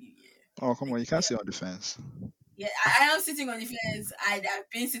better debut year. Oh, come Like on, you can't yeah, sit on the fence. yeah. I am sitting on the fence. I've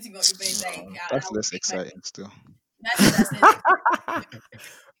been sitting on the fence. Like I That's will less make my exciting still. that's less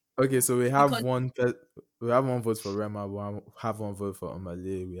Okay, so because we have one vote for Rema, have one vote for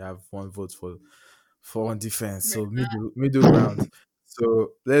Omale, we have one vote for on defense. So middle ground.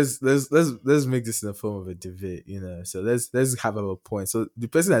 So let's make this in the form of a debate, you know. So let's have a point. So the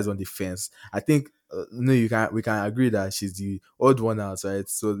person that is on the fence, I think no, you can we can agree that she's the odd one out, right?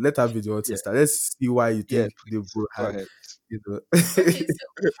 So let her be the one to Yeah, start. Let's see why you yeah, think they please both go had, ahead. you know. okay. So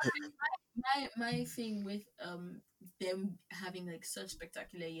my thing with them having like such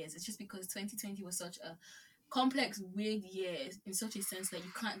spectacular years, it's just because 2020 was such a complex, weird year in such a sense that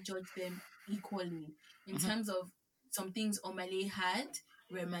you can't judge them equally in Mhm. terms of some things Omale had,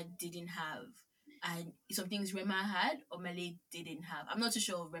 Rema didn't have. And some things Rema had, Omale didn't have. I'm not too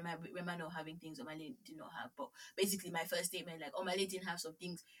sure of Rema not having things Omale did not have, but basically my first statement, like Omale didn't have some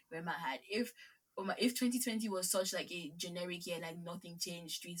things Rema had. If 2020 was such like a generic year, like nothing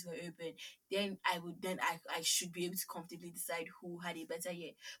changed, streets were open, then I should be able to comfortably decide who had a better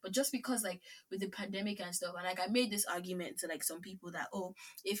year. But just because like with the pandemic and stuff, and like I made this argument to like some people that, oh,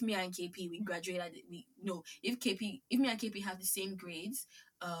 if me and KP we graduated, we no, if me and KP have the same grades,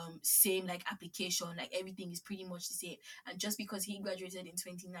 same like application, like everything is pretty much the same, and just because he graduated in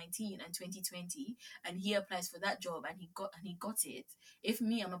 2019 and 2020 and he applies for that job and he got it, if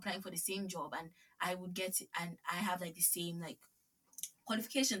me I'm applying for the same job and I would get it and I have like the same like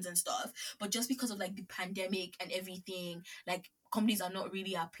qualifications and stuff, but just because of like the pandemic and everything, like companies are not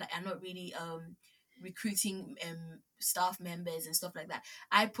really recruiting staff members and stuff like that.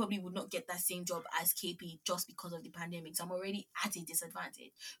 I probably would not get that same job as KP just because of the pandemic, so I'm already at a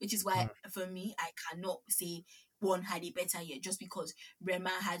disadvantage, which is why for me I cannot say one had a better year just because Rema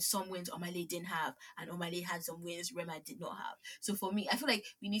had some wins Omale didn't have and Omale had some wins Rema did not have. So for me, I feel like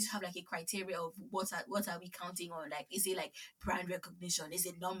we need to have like a criteria of what are we counting on? Like is it like brand recognition? Is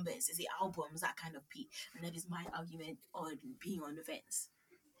it numbers? Is it albums? That kind of P. And that is my argument on being on the fence.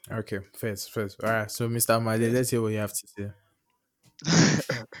 Okay, first. All right, so Mr. Male, Okay. let's hear what you have to say.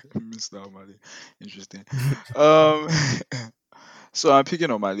 Mr. Omale. Interesting. Um, so I'm picking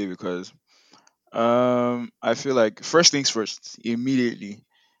Omale because I feel like first things first, immediately,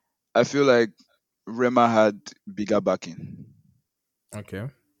 I feel like Rema had bigger backing. Okay.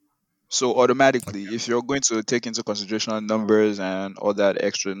 So automatically, if you're going to take into consideration numbers and all that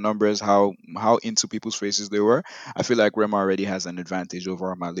extra numbers, how into people's faces they were, I feel like Rema already has an advantage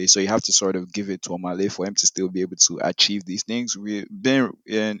over Omale. So you have to sort of give it to Omale for him to still be able to achieve these things. We been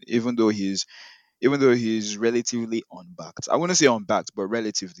and even though he's relatively unbacked, I wouldn't say unbacked, but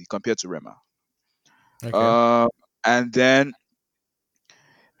relatively compared to Rema. Okay. Um, and then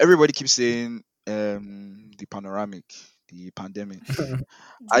everybody keeps saying the panoramic, the pandemic.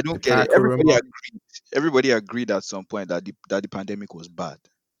 I The don't get it. Pakuruma. Everybody agreed at some point that the pandemic was bad.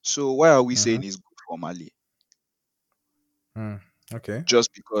 So why are we Mm-hmm. saying it's good for Mali Okay.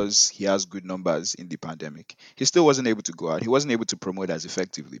 just because he has good numbers in the pandemic? He still wasn't able to go out. He wasn't able to promote as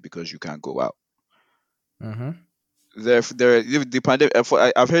effectively because you can't go out. Mm-hmm. The pandemic.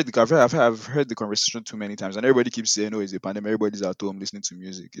 I've heard the conversation too many times, and everybody keeps saying, "Oh, it's a pandemic." Everybody's at home listening to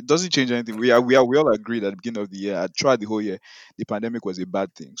music. It doesn't change anything. We all agreed at the beginning of the year, throughout the whole year, the pandemic was a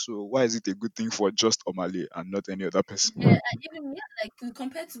bad thing. So why is it a good thing for just Omale and not any other person? Yeah, and even yeah, like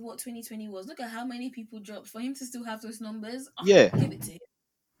compared to what 2020 was, look at how many people dropped for him to still have those numbers. Oh, Yeah, give it to him.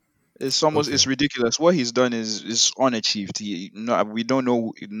 Okay. it's ridiculous. What he's done is unachieved. He no, we don't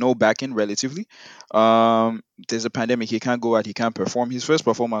know no backing relatively. There's a pandemic. He can't go out. He can't perform. His first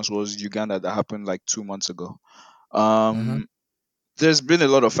performance was Uganda that happened like 2 months ago. Mm-hmm. Um, there's been a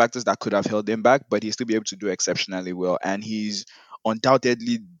lot of factors that could have held him back, but he's still be able to do exceptionally well. And he's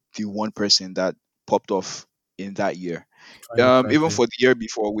undoubtedly the one person that popped off in that year. Even 2020. for the year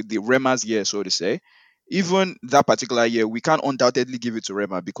before, with the Rema's year, so to say, even that particular year, we can't undoubtedly give it to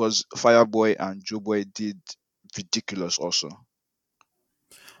Rema because Fireboy and Joe Boy did ridiculous also.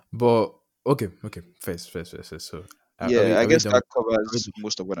 But okay. First. So Yeah, I are we guess done that with are we, covers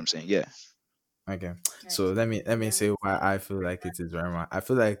most of what I'm saying. Yeah. Okay. Right. So let me Yeah. say why I feel like it is Rema. I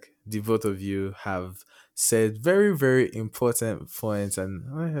feel like the both of you have said very, very important points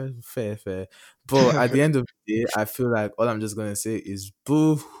and fair, fair. But at the end of the day, I feel like all I'm just gonna say is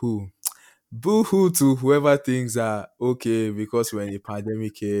boo hoo. Boo hoo to whoever thinks that okay, because we're in a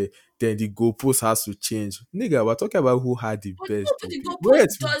pandemic here, then the goalpost has to change. Nigga, we're talking about who had the But no, best but the DP.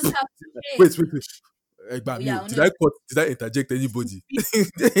 goalpost does have to Wait. change. Egba Oh mi yeah, o. I Did know I cut? Did I interject anybody?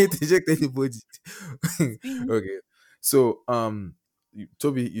 Did I interject anybody? it's Okay. So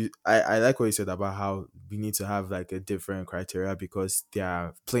Toby, I like what you said about how we need to have like a different criteria because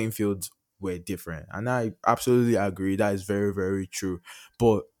their playing fields were different. And I absolutely agree. That is very, very true.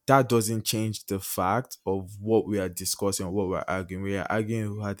 But that doesn't change the fact of what we are discussing, what we're arguing. We are arguing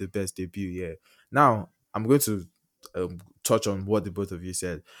who had the best debut here. Now, I'm going to touch on what the both of you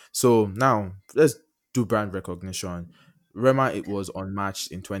said. So now let's do brand recognition. Rema, it okay. was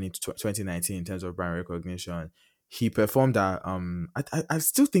unmatched in 2019 in terms of brand recognition. He performed at I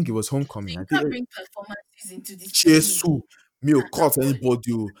still think it was So homecoming. I you think can't bring performances into this thing Jesus, again. me ò Have cut fun.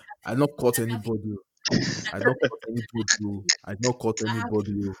 anybody. I not cut I have anybody. I not cut anybody. I not cut I have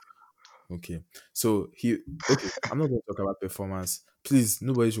anybody. Okay. So he okay. I'm not going to talk about performance. Please,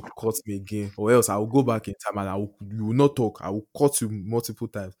 nobody should cut me again, or else I will go back in time and you will not talk. I will cut you multiple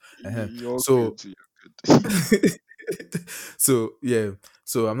times. You're So good. You're good. so yeah,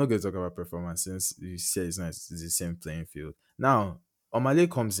 so I'm not going to talk about performance since you said it's the same playing field. Now, Omale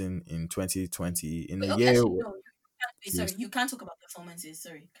comes in 2020 in a okay, year. actually no. Sorry, Yes, you can't talk about performances.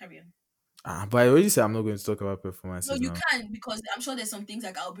 Sorry, carry on. but I already said I'm not going to talk about No, performances you now. can because I'm sure there's some things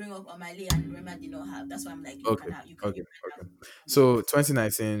like I'll bring up on my lay and Rema did not have. That's why I'm like you can Okay, have okay, you can have. okay. So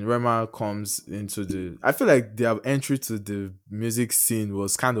 2019, Rema comes into the. I feel like their entry to the music scene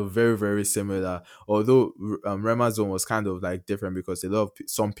was kind of very, very similar. Although Rema's one was kind of like different because a lot of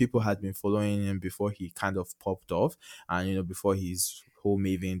some people had been following him before he kind of popped off, and before his whole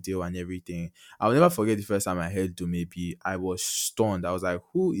Maven deal and everything. I'll never forget the first time I heard Do Maybe. I was stunned. I was like,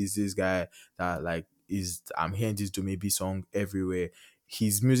 "Who is this guy that like is?" I'm hearing this Do Maybe song everywhere.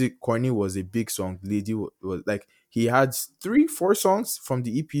 His music Corny was a big song. Lady was like he had 3 4 songs from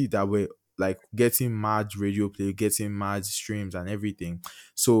the EP that were like getting mad radio play, getting mad streams and everything.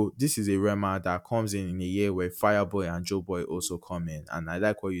 So this is a Rema that comes in a year where Fireboy and Joe Boy also come in. And I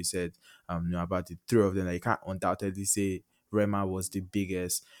like what you said about the three of them. That you can't undoubtedly say Rema was the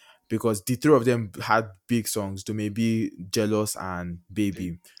biggest because the three of them had big songs to maybe Jealous and Baby.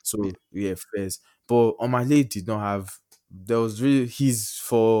 Yeah. So yeah, first. But Omale did not have there was really he's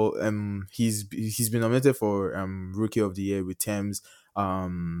been nominated for rookie of the year with Thames,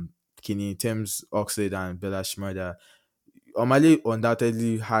 Kinney, Thames, Oxlade and Bella Shmurda. Omale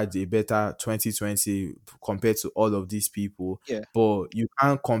undoubtedly had a better 2020 compared to all of these people, Yeah. but you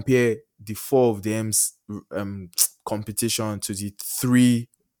can't compare the four of them's competition to the three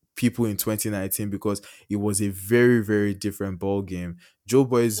people in 2019 because it was a very, very different ball game. Joe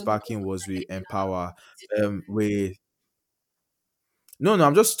Boy's So because backing was with they did not have Empower, competition. with no,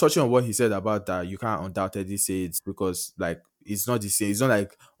 I'm just touching on what he said about that. You can't undoubtedly say it's because like it's not the same. It's not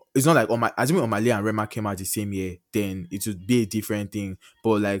like assuming Omale and Rema came out the same year, then it would be a different thing.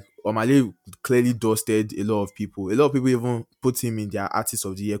 But like Omale clearly dusted a lot of people. A lot of people even put him in their artist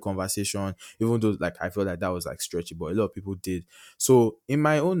of the year conversation, even though like I feel like that was like stretchy, but a lot of people did. So in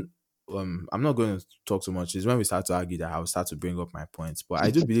my own I'm not going to talk too much. It's when we start to argue that I'll start to bring up my points. But I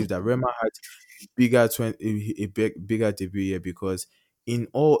do believe that Rema had bigger debut year because in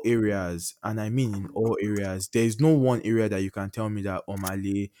all areas, and I mean in all areas, there is no one area that you can tell me that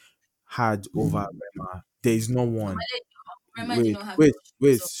Omale had over Rema. There is no one. Rema did Wait, not have wait, much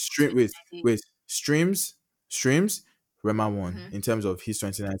wait, so stream, wait, 2019. wait. Streams, Rema won Mm-hmm. in terms of his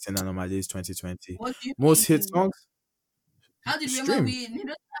 2019 and Omale's 2020. What do you Most hit mean? songs, How did Rema streams. win? He doesn't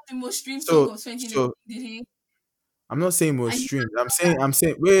have the most streamed song So, of 2019, so did he? I'm not saying most And you streams. can't I'm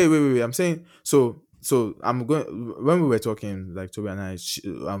saying, wait. I'm saying, so I'm going, when we were talking, like Toby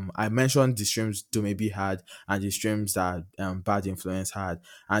and I mentioned the streams to maybe had and the streams that Bad Influence had.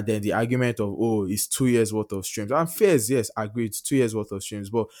 And then the argument of, oh, it's 2 years worth of streams. And fairs, yes, agreed, it's 2 years worth of streams.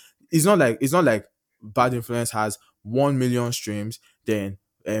 But it's not like Bad Influence has 1 million streams, then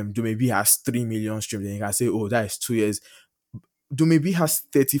do maybe has 3 million streams. Then you can say, oh, that is 2 years. Domebi has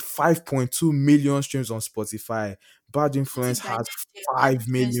 35.2 million streams on Spotify. Bad what Influence if by has next year bad 5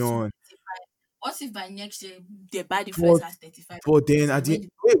 influence to million. 35? What if by next year the bad influence But has 35? but then So at where the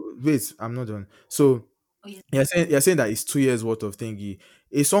do wait, I'm not done. So oh yeah. you're saying that it's 2 years worth of thingy.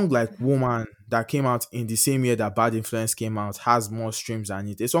 A song like Woman that came out in the same year that Bad Influence came out has more streams than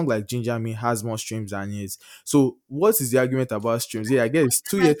it. A song like Ginger Me has more streams than it. So what is the argument about streams? Yeah, I guess it's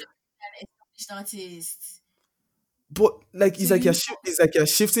 2 years. artist. But like So you know, it's like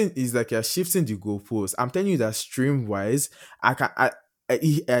you're shifting the goalpost. I'm telling you that stream wise, I can I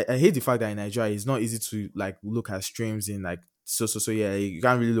hate the fact that in Nigeria it's not easy to like look at streams in like so yeah, you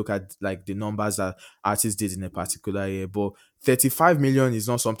can't really look at like the numbers that artists did in a particular year. But 35 million is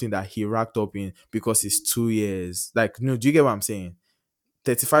not something that he racked up in because it's 2 years. Like, no, do you get what I'm saying?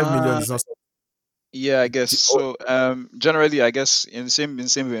 35 million Uh, is not yeah, I guess oh, so. Generally, I guess in the same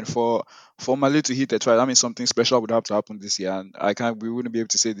vein for Mali to hit a try, that means something special would have to happen this year, and I can't. We wouldn't be able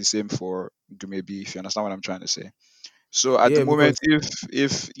to say the same for Dumebi, if you understand what I'm trying to say. So at the yeah, moment, because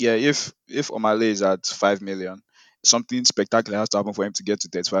if Omale is at 5 million, something spectacular has to happen for him to get to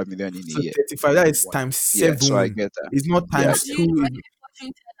 35 million in a so year. 35 that is What? times Yeah, so I 7. get that. It's not Yeah, I times what do get. you 2. are you a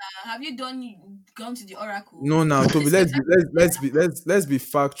fortune teller? Have you gone to the oracle? No, now Toby, It's let's better. be let's be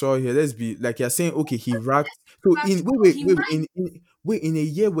factual here. Let's be like you're saying. Okay, he racked. So in Factual. He might. wait in a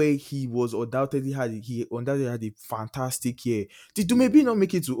year where he undoubtedly had a fantastic year. Did Dumebi not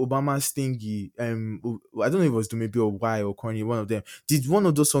make it to Obama's thingy? I don't know if it was Dumebi or Y or Corny, one of them. Did one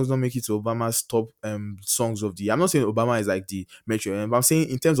of those songs not make it to Obama's top songs of the year? I'm not saying Obama is like the metro, but I'm saying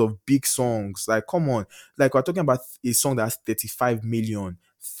in terms of big songs. Like, come on, like we're talking about a song that's 35 million.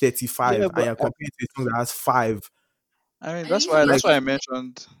 Yeah, 35 and but you're comparing to a song that has 5. I mean And that's usually why your Like, that's why I case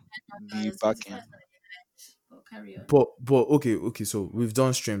mentioned the matters. 35 backing. is not enough. But carry on. but okay, so we've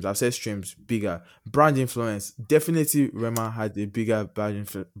done streams. I've said streams bigger. Brand influence. Definitely Rema had a bigger brand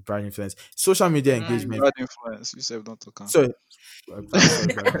influence. Social media engagement. Bad influence. You said don't talk. Sorry, sorry,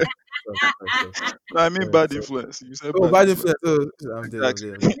 brand. Sorry. No, I mean Sorry, bad sorry. influence. You said Oh, bad bad influence. influence. Oh, I'm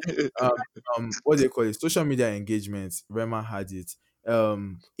Exactly. dead. Um, what do you call it? Social media engagement. Rema had it.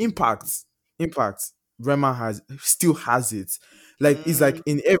 Impact, impact. Rema still has it. Like it's Mm, like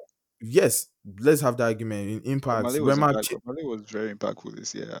in every, yes. Let's have the argument in impact. Rema Omale was very impactful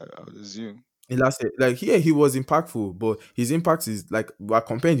this year. I would assume. in last year, like yeah, he was impactful, but his impact is like we're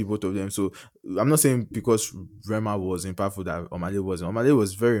comparing the both of them. So I'm not saying because Rema was impactful that Omale wasn't. Omale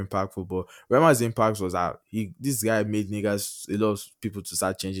was very impactful, but Rema's impact was that this guy made niggas a lot of people to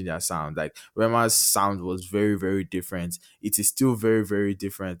start changing their sound. Like Rema's sound was very very different. It is still very very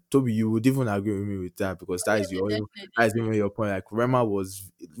different. Toby, you would even agree with me with that because Oh, yeah, definitely. that is even your point. Like Rema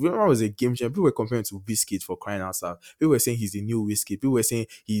was a game changer. People were comparing to Wizkid for crying out loud. People were saying he's the new Wizkid. People were saying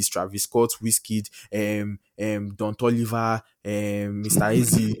he's Travis Scott, Wizkid, Don Toliver, Mr.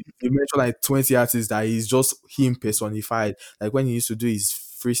 Easy. They mentioned like 20 artists that he's just him personified. Like when he used to do his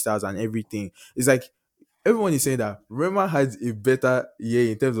freestyles and everything. It's like everyone is saying that Rema had a better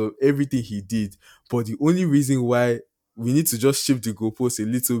year in terms of everything he did. But the only reason why we need to just shift the goalpost a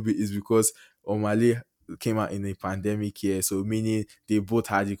little bit is because Omale came out in a pandemic year. So meaning they both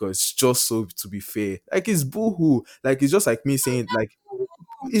had it because just so to be fair. Like it's boohoo. Like it's just like me saying like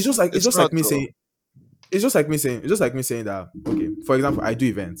it's It's just not like me though. saying it's just like me saying that okay, for example, I do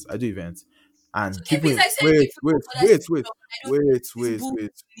events So and if people it's like saying wait, if you wait, go for that wait, stupid wait, job, I don't wait, it's wait, boo.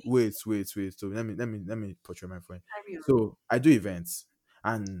 wait, wait. So let me portray my friend. Carry on. So I do events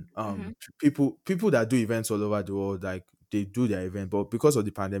and Mm-hmm. people that do events all over the world, like they do their event, but because of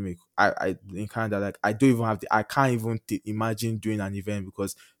the pandemic, I in Canada, like I don't even have I can't even imagine doing an event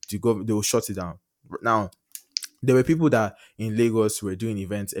because they will shut it down. Now there were people that in Lagos were doing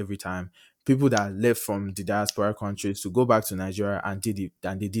events every time. People that left from the diaspora countries to go back to Nigeria and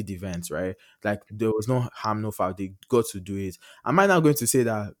they did events, right? Like there was no harm, no foul. They got to do it. Am I now going to say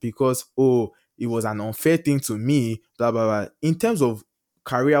that because it was an unfair thing to me, blah blah blah? In terms of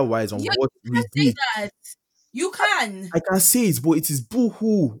career wise on Yeah, what you we can say did, that. You can. I can say it, but it is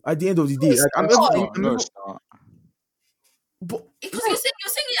boo-hoo at the end of the No, day. it's Like No, it's not. not. No, it's not. but Because no, you're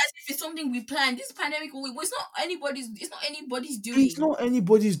saying it as if it's something we planned. This pandemic, it's not anybody's it's doing. not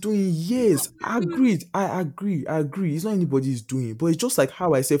anybody's doing. Yes, agreed. I agree. It's not anybody's doing. But it's just like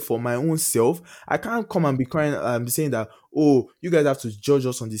how I said for my own self, I can't come and be crying, saying that, oh, you guys have to judge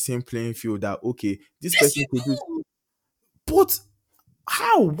us on the same playing field. That okay, this Yes, person you could do. do. But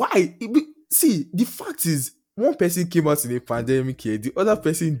how? Why? See, the fact is, one person came out in a pandemic here, the other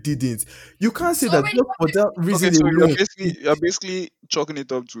person didn't. You can't say So that already just for that Okay, reason so you're alone. basically you're basically chalking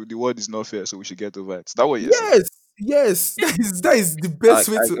it up to the world is not fair, so we should get over it. Is that what you're saying? Yes, yes, that is the best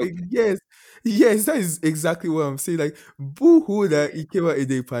way to. Okay. Yes, yes, that is exactly what I'm saying. Like, boo hoo that it came out in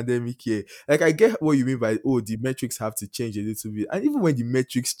the pandemic here. Like, I get what you mean by the metrics have to change a little bit, and even when the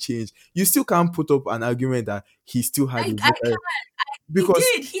metrics change, you still can't put up an argument that he still had a I better he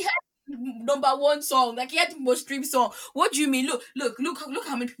because did. He had number one song. Like he had the most streamed song. What do you mean? Look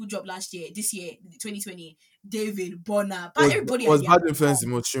how many people dropped last year, this year, 2020. David, Bonner, but everybody had was their Bad own Influence the song.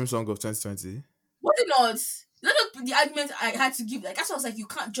 most streamed song of 2020? Was it not? None of the arguments I had to give, like that's why I was like, you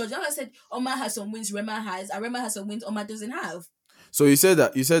can't judge. And I said Oma has some wins, Rema has, and Rema has some wins Oma doesn't have. So you said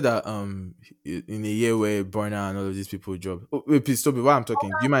that in a year where Burna and all of these people drop. Oh, wait, please stop it. While I'm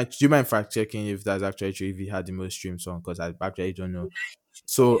talking, do you mind fact checking if that's actually true? If he had the most streamed song, because I actually don't know.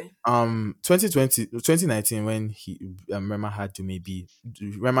 So Yeah. 2019 when Rema had to maybe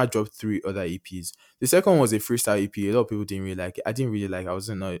Rema dropped three other EPs. The second was a freestyle EP. A lot of people didn't really like it. I didn't really like it. I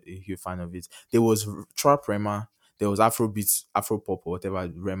wasn't not a huge fan of it. There was trap Rema, there was Afrobeats, Afro pop or whatever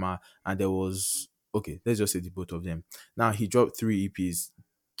Rema, and there was okay, let's just say the both of them. Now he dropped three EPs,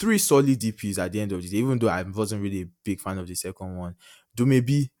 three solid EPs at the end of the day, even though I wasn't really a big fan of the second one. Do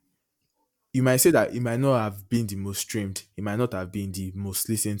maybe you might say that it might not have been the most streamed, it might not have been the most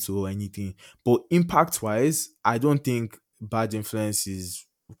listened to or anything, but impact wise, I don't think Bad Influence is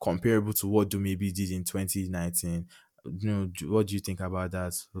comparable to what Do Maybe did in 2019. What do you think about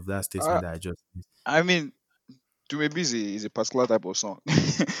that? Of that Uh, statement that I just I mean, to me, busy is a particular type of song.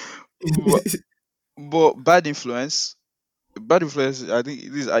 but, made? but bad influence. I think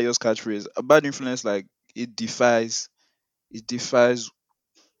this is Ayo's catchphrase. A bad influence, like it defies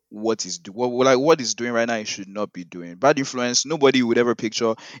what is doing right now. It should not be doing. Bad influence. Nobody would ever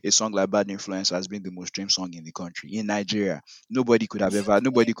picture a song like Bad Influence as being the most streamed song in the country in Nigeria. Nobody could have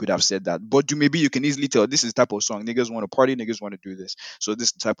said that. But maybe you can easily tell this is the type of song niggas want to party, niggas want to do this. So this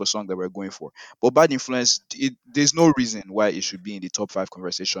is the type of song that we're going for. But Bad Influence, there's no reason why it should be in the top five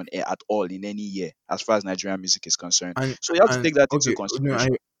conversation at all in any year as far as Nigerian music is concerned. and So you have to and take that into okay, no,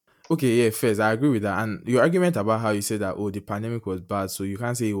 consideration. okay, yeah, first I agree with that. And your argument about how you said that the pandemic was bad, so you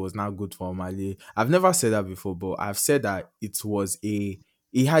can't say it was not good for Mali. I've never said that before, but I've said that it was he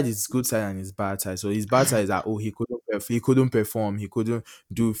had his good side and his bad side. So his bad side is that he couldn't perform, he couldn't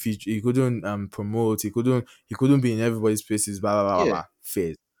do feature, he couldn't promote, he couldn't be in everybody's places, blah blah blah blah Yeah. blah.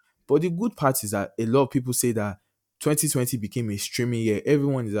 Fair. But the good part is that a lot of people say that 2020 became a streaming year.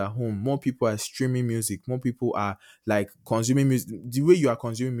 Everyone is at home. More people are streaming music. More people are like consuming music. The way you are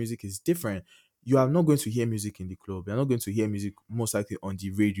consuming music is different. You are not going to hear music in the club. You're not going to hear music most likely on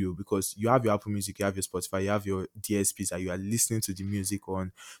the radio because you have your Apple Music, you have your Spotify, you have your DSPs that you are listening to the music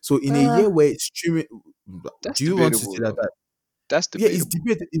on. So in a Uh, year where streaming, that's do you want to say debatable that? though. That's Yeah, it's debatable.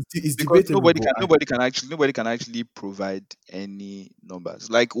 debate. It's Because debatable. nobody can actually provide any numbers.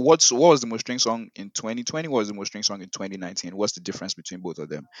 Like what was the most streamed song in 2020? What was the most streamed song in 2019? What's the difference between both of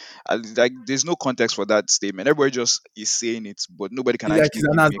them? Like there's no context for that statement. Everybody just is saying it, but nobody can actually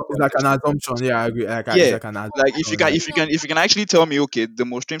give me It's like an context for the assumption. difference. Yeah, I agree. It's Yeah. like an Like if you assumption. can Like, if you can if you can actually tell me, okay, the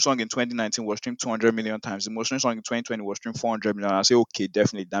most streamed song in 2019 was streamed 200 million times, the most streamed song in 2020 was streamed 400 million, I say okay,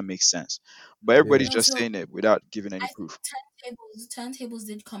 definitely that makes sense. But yeah. everybody's No, just so saying it without giving any I think proof. turntables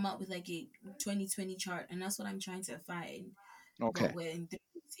did come out with like a 2020 chart, and that's what I'm trying to find. Okay. But we're in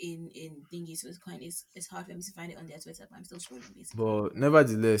thingy, so it's hard for me to find it on their Twitter. But I'm still scrolling basically. But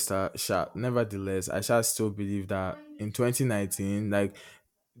nevertheless, I shall still believe that in 2019, like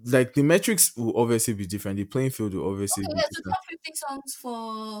the metrics will obviously be different. The playing field will obviously Okay, be yeah, so different. top 50 songs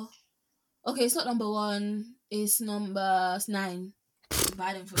for. Okay, it's not number one. It's number 9.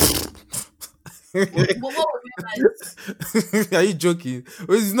 Bad influence. What would Are you joking?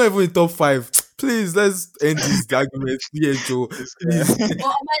 Well, it's not even in top five. Please, let's end this argument here, Joe. This Please, guy.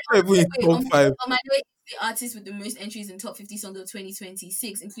 Well, it's not even in top five. on my way is the artist with the most entries in top 50 songs of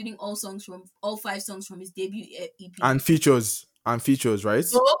 2026, including all 5 songs from his debut EP. And features, right?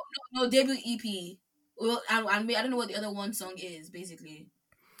 No, debut EP. Well, and I don't know what the other one song is, basically.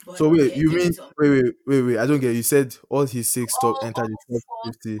 But So wait, yeah, you debut mean song. wait? I don't get it. You said all his six top All, entered the top four,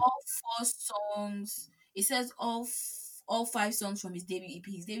 50. all 4 songs. It says all 5 songs from his debut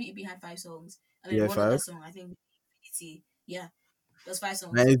EP. His debut EP had 5 songs, and then Yeah, one other five. song. I think. Yeah, there's 5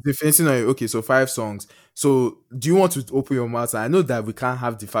 songs. And it's definition on okay, so 5 songs. So do you want to open your mouth? I know that we can't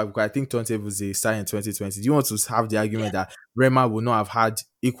have the five because I think Turntables is starting in 2020. Do you want to have the Yeah, argument that Rema would not have had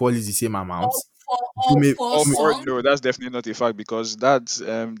equally the same amount? all four, Do all me, four Or do me, for songs. no, that's definitely not a fact because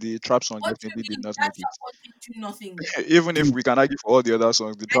the trap song What do you definitely did mean? not That make it. trap one didn't do nothing. Even if dude, we can argue for all the other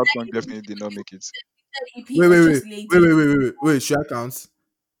songs, the And trap then song definitely did not make it. the EP wait, was wait, wait, just wait, lazy. wait, wait, wait, wait. Should I count?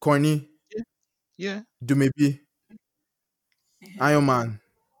 Corny, Yeah, yeah. do maybe Uh-huh. Iron Man.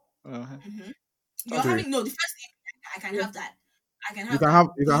 Uh-huh. Mm-hmm. You're Okay. Three. having no the first EP. I can have that. I can You have can that. have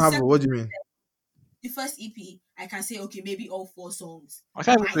what do you mean? The first EP, I can say okay, maybe all 4 songs. I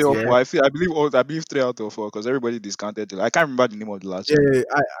can't even say Might all have. Yeah. four. I believe 3 out of 4 because everybody discounted it. I can't remember the name of the last Yeah, song. yeah,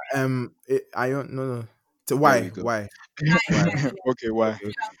 I don't no. So There why? we go. Why? Yeah, Why? yeah, yeah. Okay, why?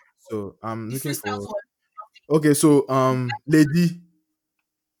 Okay. So I'm The looking freestyle for one, okay, so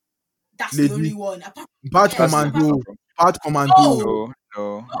that's the only lady, one. Apart bad yes, That's the apart only from commando, song from. bad commando. no, No,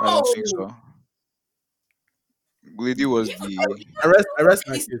 no, I don't think no, so. Glady was Even the. I rest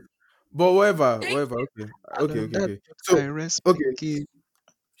my it's case. But whatever, thank whatever. Okay, okay, And okay, that okay. I So rest my okay, case.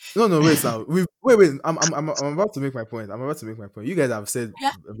 no, no, wait, now. Wait. I'm about to make my point. I'm about to make my point. You guys have said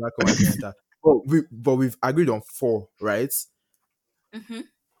yeah. Black Comedy Enter, but we've agreed on four, right? Mm-hmm.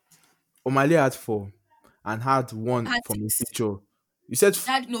 Omale had four and had one Had from a six. feature. You said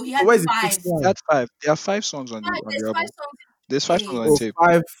That no, he so. had Where is the sixth five. one? That's five. There are 5 songs on Five. the There's five album. songs There's in 5 songs on the Oh, it. tape.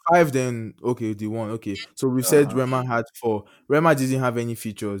 five. Then okay, the one. Okay, so we said Uh-huh. Rema had four. Rema didn't have any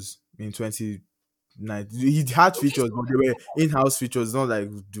features in 2019. He had Okay, features, so but they were in-house features, not like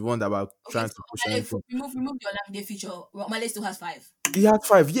the one that were okay, trying so to push Omale, anything. remove the Olamide feature. Omale still has five. He had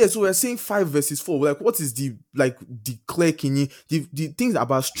five. Yeah, so we're saying five versus four. Like, what is the clear kini? The things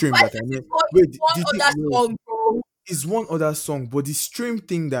about stream Five that I versus mean. four is Wait, one other no, song, bro. is one other song, but the stream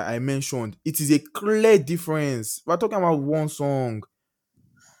thing that I mentioned, it is a clear difference. We're talking about one song.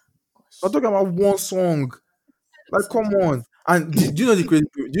 We're Gosh, talking about one song. Like, listen come to this. on. And do you know the crazy?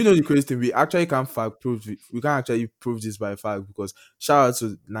 Do you know the crazy thing? We actually can't fact prove it. We can't actually prove this by fact because shout out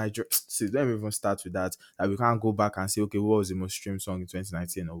to Nigeria. See, let me even start with that. That we can't go back and say, okay, what was the most streamed song in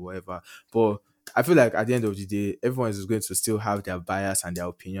 2019 or whatever. But I feel like at the end of the day, everyone is going to still have their bias and their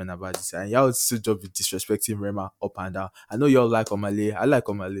opinion about this. And y'all still just be disrespecting Rema up and down. I know y'all like Omale. I like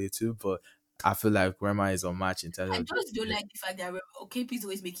Omale too, but I feel like Rema is unmatched in terms I of just don't the. like the fact that okay, please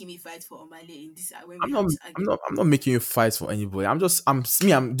always making me fight for Omale in this when we have this I'm argument. not, I'm not making you fight for anybody. I'm just, I'm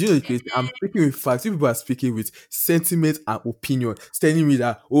me. I'm doing the case. I'm speaking with facts. You people are speaking with sentiment and opinion, telling me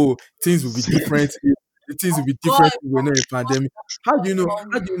that oh, things will be different. Things will be God, different if we're not in pandemic. How do you know? God,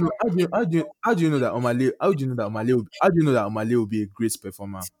 How do you know? How do you know that Omale? How do you know that Omale? How do you know that Omale will be a great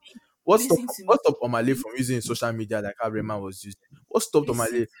performer? listen to me. What stopped Omale from using social media like how Rema was using? What stopped Listen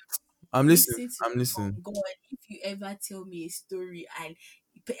Omale? I'm listening. listen to I'm me. Oh listening. God, if you ever tell me a story and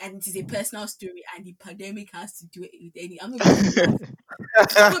it is a personal story and the pandemic has to do it with any, I'm not going to laugh.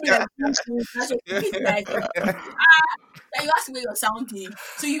 I'm gonna be like, that's what you like. Then you ask me where you're sounding.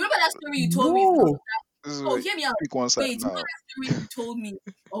 So you remember that story you told me? No, No. This is no, a hear me out. quick one side Wait, you remember now. that story you told me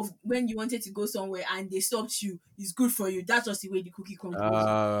of when you wanted to go somewhere and they stopped you? It's good for you. That's just the way the cookie crumbles.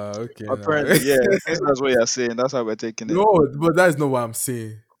 Okay. Now. Apparently, yeah. Since that's what you're saying, that's how we're taking it. No, but that is not what I'm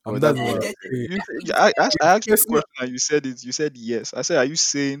saying. Well, That's that's not what what And I'm then saying. I asked you the Yes, no, question and you said it. You said yes. I said, "Are you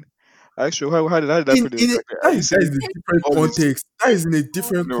saying?" I asked you, how did I put it? in a, Okay, are you that is saying a different all this? context. That is in a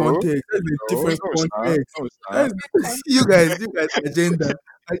different No, context. That is in a no, different no, it's not. context. No, it's That not. is you guys agenda.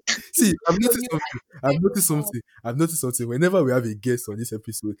 I, see, I've noticed something. I've noticed something. Whenever we have a guest on this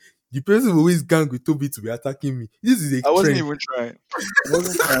episode, the person will always gang with Toby to be attacking me. This is a I wasn't trend. even trying. I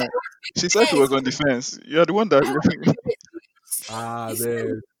wasn't trying. She said she yes, was on defense. You're the one that. Ah, it's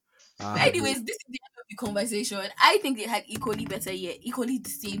man. But Ah, man. anyways, this is the end of the conversation. I think they had equally better year, equally the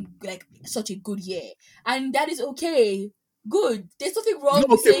same, like such a good year, and that is okay. Good. There's nothing It's wrong not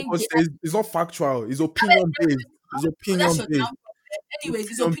with okay saying because they had, it's not factual. It's opinion based. It's oh, that's opinion your based. damn problem.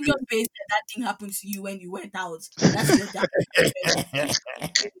 Anyways, it's Opinion opinion based. based that that thing happened to you when you went out. That's your damn problem.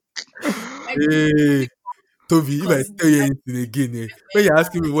 Anyways, Hey. Toby, if I because tell you anything again, when you're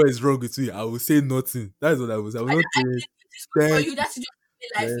asking me what is wrong with me, I will say nothing. That's what I was. I will not tell you. it's good for Thank you. you. That's just the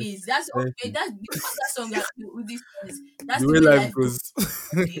way life Thank, is. That's thank okay. you. That's because that song that with this says. That's The the way way life life goes. goes.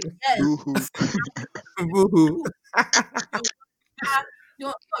 Yes. Boo-hoo. Boo-hoo.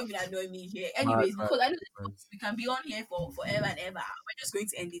 Don't even annoy me here. Mad, Anyways, mad, because I know mad. we can be on here for forever and ever. We're just going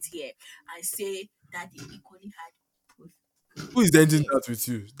to end it here and say that they equally had both Who good is ending years. that with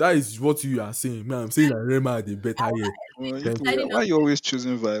you? That is what you are saying. Man, I'm saying that Rema had a better year. Thank you. Deciding Why not are you always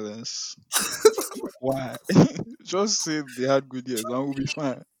choosing violence? Why? Just say they had good years and we'll be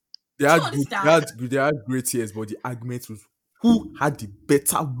fine. do you understand? They had great years, but the argument was who had the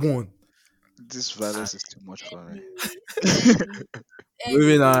better one. This violence is too much for me. Anyways,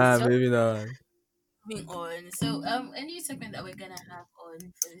 Moving anyways, on, just moving on. moving on. So a new segment that we're gonna have on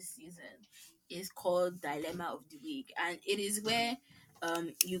for this season is called Dilemma of the Week, and it is where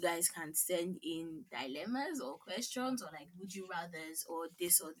you guys can send in dilemmas or questions or like would you rather's or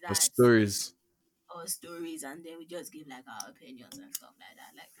this or The that stories. or stories, and then we just give like our opinions and stuff like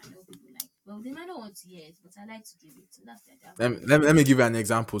that. Like I know people like, well, they might not want to hear it, but I like to give it. So that's their problem. Let me give you an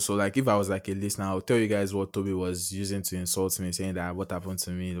example. So, like, if I was like a listener, I'll tell you guys what Toby was using to insult me, saying that what happened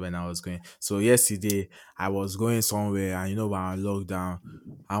to me when I was going. So, yesterday, I was going somewhere, and we're on lockdown.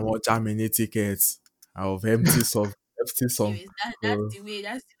 I want Germany tickets. I've empty some. Anyways, So, that's the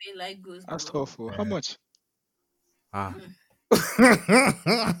way life goes, That's bro. tough. How much? ah. Mm.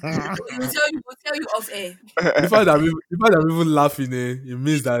 the We'll tell you off air. the fact that I'm even laughing, it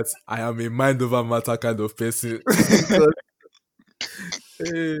means that I am a mind over matter kind of person. Because,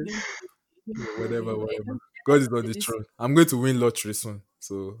 eh, Don't worry, whatever, don't worry. whatever. God is on the This throne. I'm going to win lottery soon,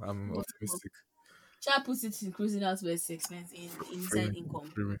 so I'm one. optimistic. Shall puts it in cruising out with 6 months in Free inside me,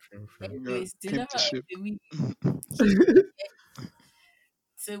 income. free me, free me, free me. Yeah, Anyways, the pimp number the of ship. the week keeping.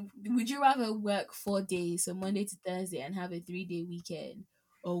 So, would you rather work 4 days, so Monday to Thursday, and have a 3 day weekend,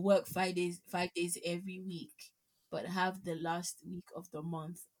 or work 5 days every week, but have the last week of the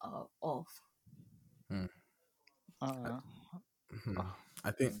month off? Hmm. Uh, Hmm. uh,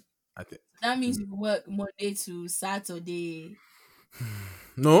 I think, I think. That means you work Monday to Saturday for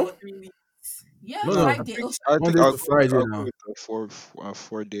No, 3 weeks. Yeah, no, no, no. 5 days. Oh, I think Monday to Friday I'll go now. with the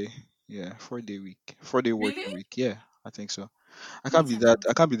 4 day. Yeah, 4 day week, 4 day really? working week. Yeah, I think so. Wait, I can't.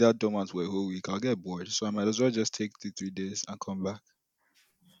 I can't be that dormant for a whole week. I'll get bored. So I might as well just take the 3 days and come back.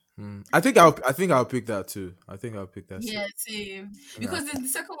 Hmm. I think I'll pick that too. I think I'll pick that too. Yeah, same. Yeah. Because the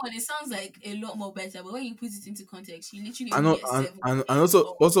second one, it sounds like a lot more better, but when you put it into context, you literally I only know, get and, 7 days also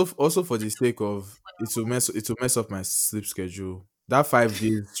off. also for the sake of it will mess up my sleep schedule. That 5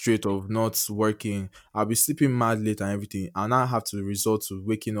 days straight of not working, I'll be sleeping mad late and everything. I'll now have to resort to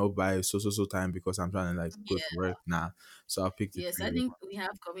waking up by so time because I'm trying to like go to Yeah. work. Nah, so I'll pick the Yes, I 3 days. think we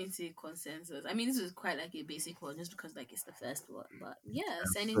have community consensus. I mean, this is quite like a basic one, just because like it's the first one. But yeah,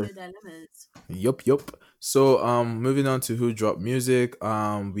 send in your dilemmas. Yup. So moving on to who dropped music.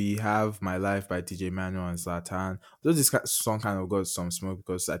 We have My Life by DJ Manuel and Zlatan. Though this song kind of got some smoke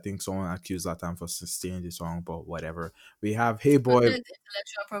because I think someone accused Zlatan for stealing the song, but whatever. We have Hey To Boy, protect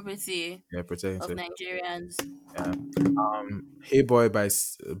intellectual property yeah, pretending of to. Nigerians. Yeah. Hey Boy by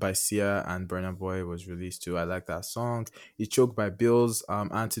Sia and Burna Boy was released too. I like that song. He Choked by Bills.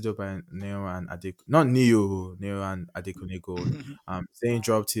 Antidote by Neo and Adik. Not Neo and Adekune Gold. Zayn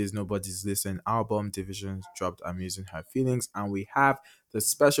dropped his Nobody's Listen album. Division dropped Amusing Her Feelings, and we have the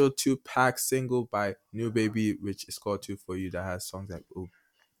special two-pack single by New Baby, which is called Two for You, that has songs like oh,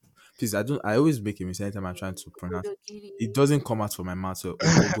 please, I don't. I always make a mistake anytime I'm trying to pronounce. It doesn't come out from my mouth. So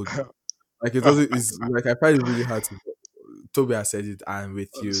Ogogo, like it doesn't. It's like I find it really hard to. Toby has said it, and with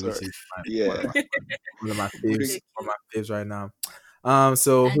I'm you, which sorry. is Yeah. one of my Obodo- faves, one of my faves right now.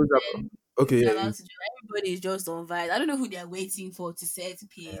 So And who's up? then Okay, who's yeah, about to join? Everybody is just on vibes. I don't know who they're waiting for to set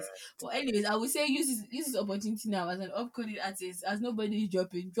pace. But anyways, I would say use this opportunity now as an upcoming artist, as nobody is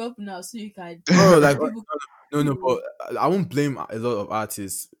dropping. Drop now so you can no, like let people no, know. but I won't blame a lot of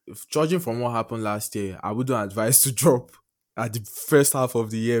artists. If, judging from what happened last year, I wouldn't advise to drop at the first half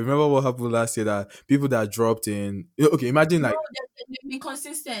of the year. Remember what happened last year? That people that dropped in, okay, imagine No, like, then be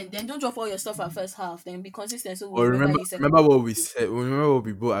consistent. Then don't drop all your stuff at first half. Then be consistent so we'll or remember remember, you second. remember what we said. Remember what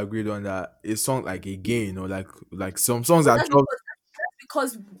we both agreed on that a song like again, or like some songs But that dropped. that's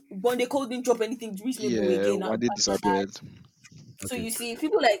because Bonde Cole didn't drop anything reasonable yeah, again one day after that. disappeared. So Okay, you see,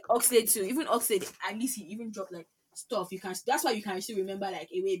 people like Oxlade too, even Oxlade, at least he even dropped like stuff. You can that's why you can still remember like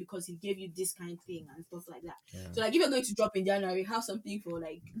a way because he gave you this kind of thing and stuff like that. yeah. So like if you're going to drop in January, have something for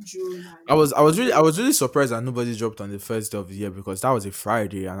like June I and was I was really I was really surprised that nobody dropped on the first day of the year because that was a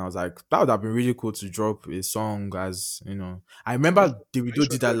Friday and I was like that would have been really cool to drop a song as you know. I remember Davido Which one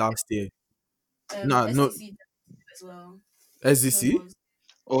did that dropped? last year. No, no SDC as well. Clone SDC. Wars.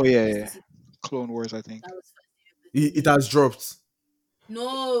 Oh Yeah, yeah. SDC. Clone Wars, I think. That was first day of the It year. has dropped.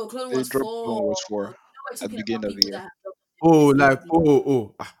 No, Clone They Wars dropped Clone 4. Wars You 4 know we're at the talking beginning about of the people year. that have dropped on the Oh, first day like of the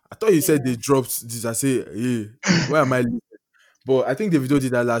I thought you said year. they dropped this. I say, hey, where am I? But I think Davido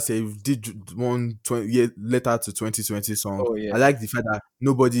did that last year. He did one 20 year later to 2020 song. Oh I yeah. like the fact that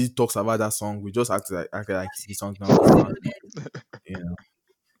nobody talks about that song. We just act like the song not People come still out. know that.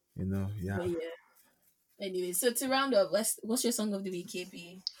 You know, yeah. But yeah. Anyway, so to round up, what's your song of the week,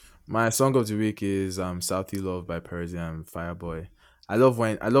 KP? My song of the week is Southie Love by Percy and Fireboy. I love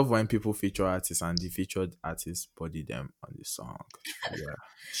when people feature artists and the featured artists body them on the song. Yeah.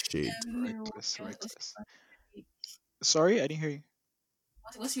 Shade. No. Reckless, What's reckless. your song of the week? Sorry, I didn't hear you.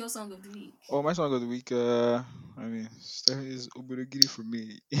 What's your song of the week? Oh, my song of the week. I mean, Stephanie is Obudogiri for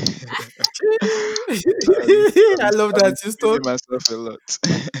me. I love I've been that you feeling talk. myself a lot.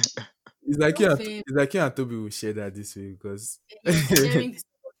 It's like No you and fame. Toby will share that this week because Yes, we're that sharing this.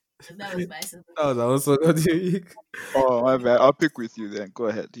 That was my song of the was week. our song of the week. Oh, my bad. I'll pick with you then. Go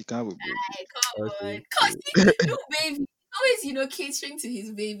ahead. You can have Obudogiri. Hey, come on. Okay. Cause no baby. Always, catering to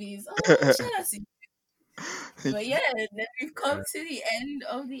his babies. Oh, shout out to you. But yeah, then we've come to the end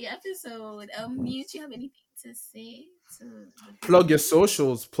of the episode. Mute, you have anything to say to the Plug your people?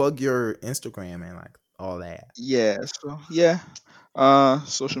 socials, plug your Instagram and like all that. Yeah. So yeah.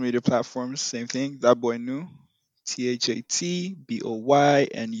 Social media platforms, same thing. That boy new.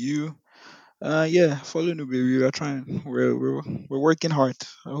 ThatBoyNu. Yeah. Follow new baby. We're trying. We're working hard.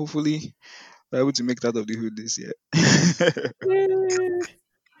 Hopefully, we're able to make that of the hood this year.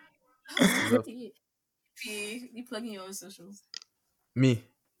 Last Love, day. You plugging your own socials? Me,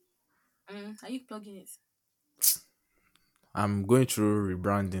 Are you plugging it? I'm going through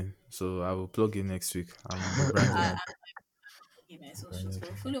rebranding, so I will plug in next week. I'm rebranding I, my. my socials.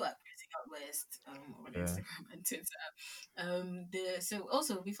 But follow up Crazy Out West on Yeah. Instagram and Twitter. So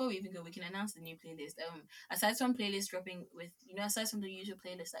also before we even go, we can announce the new playlist. Aside from playlist dropping with aside from the usual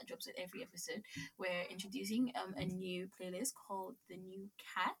playlist that drops with every episode, we're introducing a new playlist called The New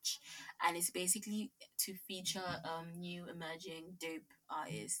Catch, and it's basically to feature new emerging dope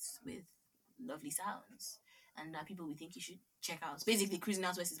artists with lovely sounds and people we think you should check out. Basically, Cruising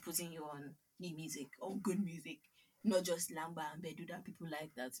Out West is putting you on new music or good music, not just Lamba and Bedu that people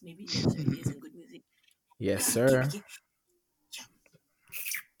like that maybe necessarily isn't good music. Yes, Okay, sir. okay.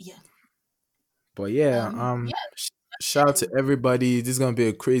 Yeah. But yeah, Yeah. shout out to And everybody. This is gonna be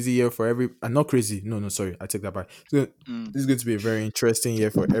a crazy year for every. Not crazy. No, no, sorry. I take that back. Mm. This is going to be a very interesting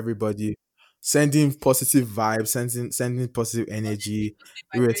year for everybody. Sending positive vibes, sending positive energy,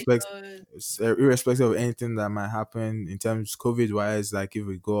 irrespective vibration. irrespective of anything that might happen in terms COVID wise. Like if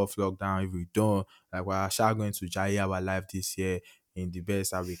we go off lockdown, if we don't, like we're sure going to jaya our life this year in the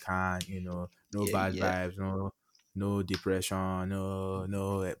best that we can. No Yeah, bad yeah. vibes, no depression,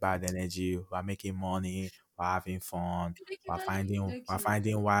 no bad energy. We're making money, we're having fun, Making we're money. finding we're Okay.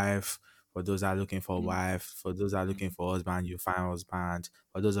 finding wife. For those that are looking for Mm, wife, for those that are looking for husband, you find husband.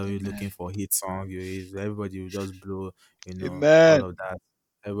 For those of you looking Amen. for hit song, everybody will just blow, all Amen. of that.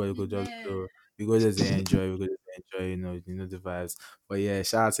 Everybody could just Amen. blow. We go just enjoy, we go just enjoy, the vibes. But yeah,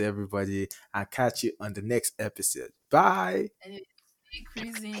 shout out to everybody. I'll catch you on the next episode. Bye. Anyway, stay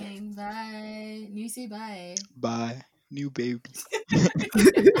cruising. Bye. You say bye. Bye. New baby.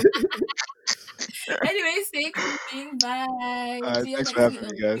 Anyway, stay cruising. Bye. See you Thanks for next having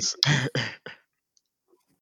week. me, guys.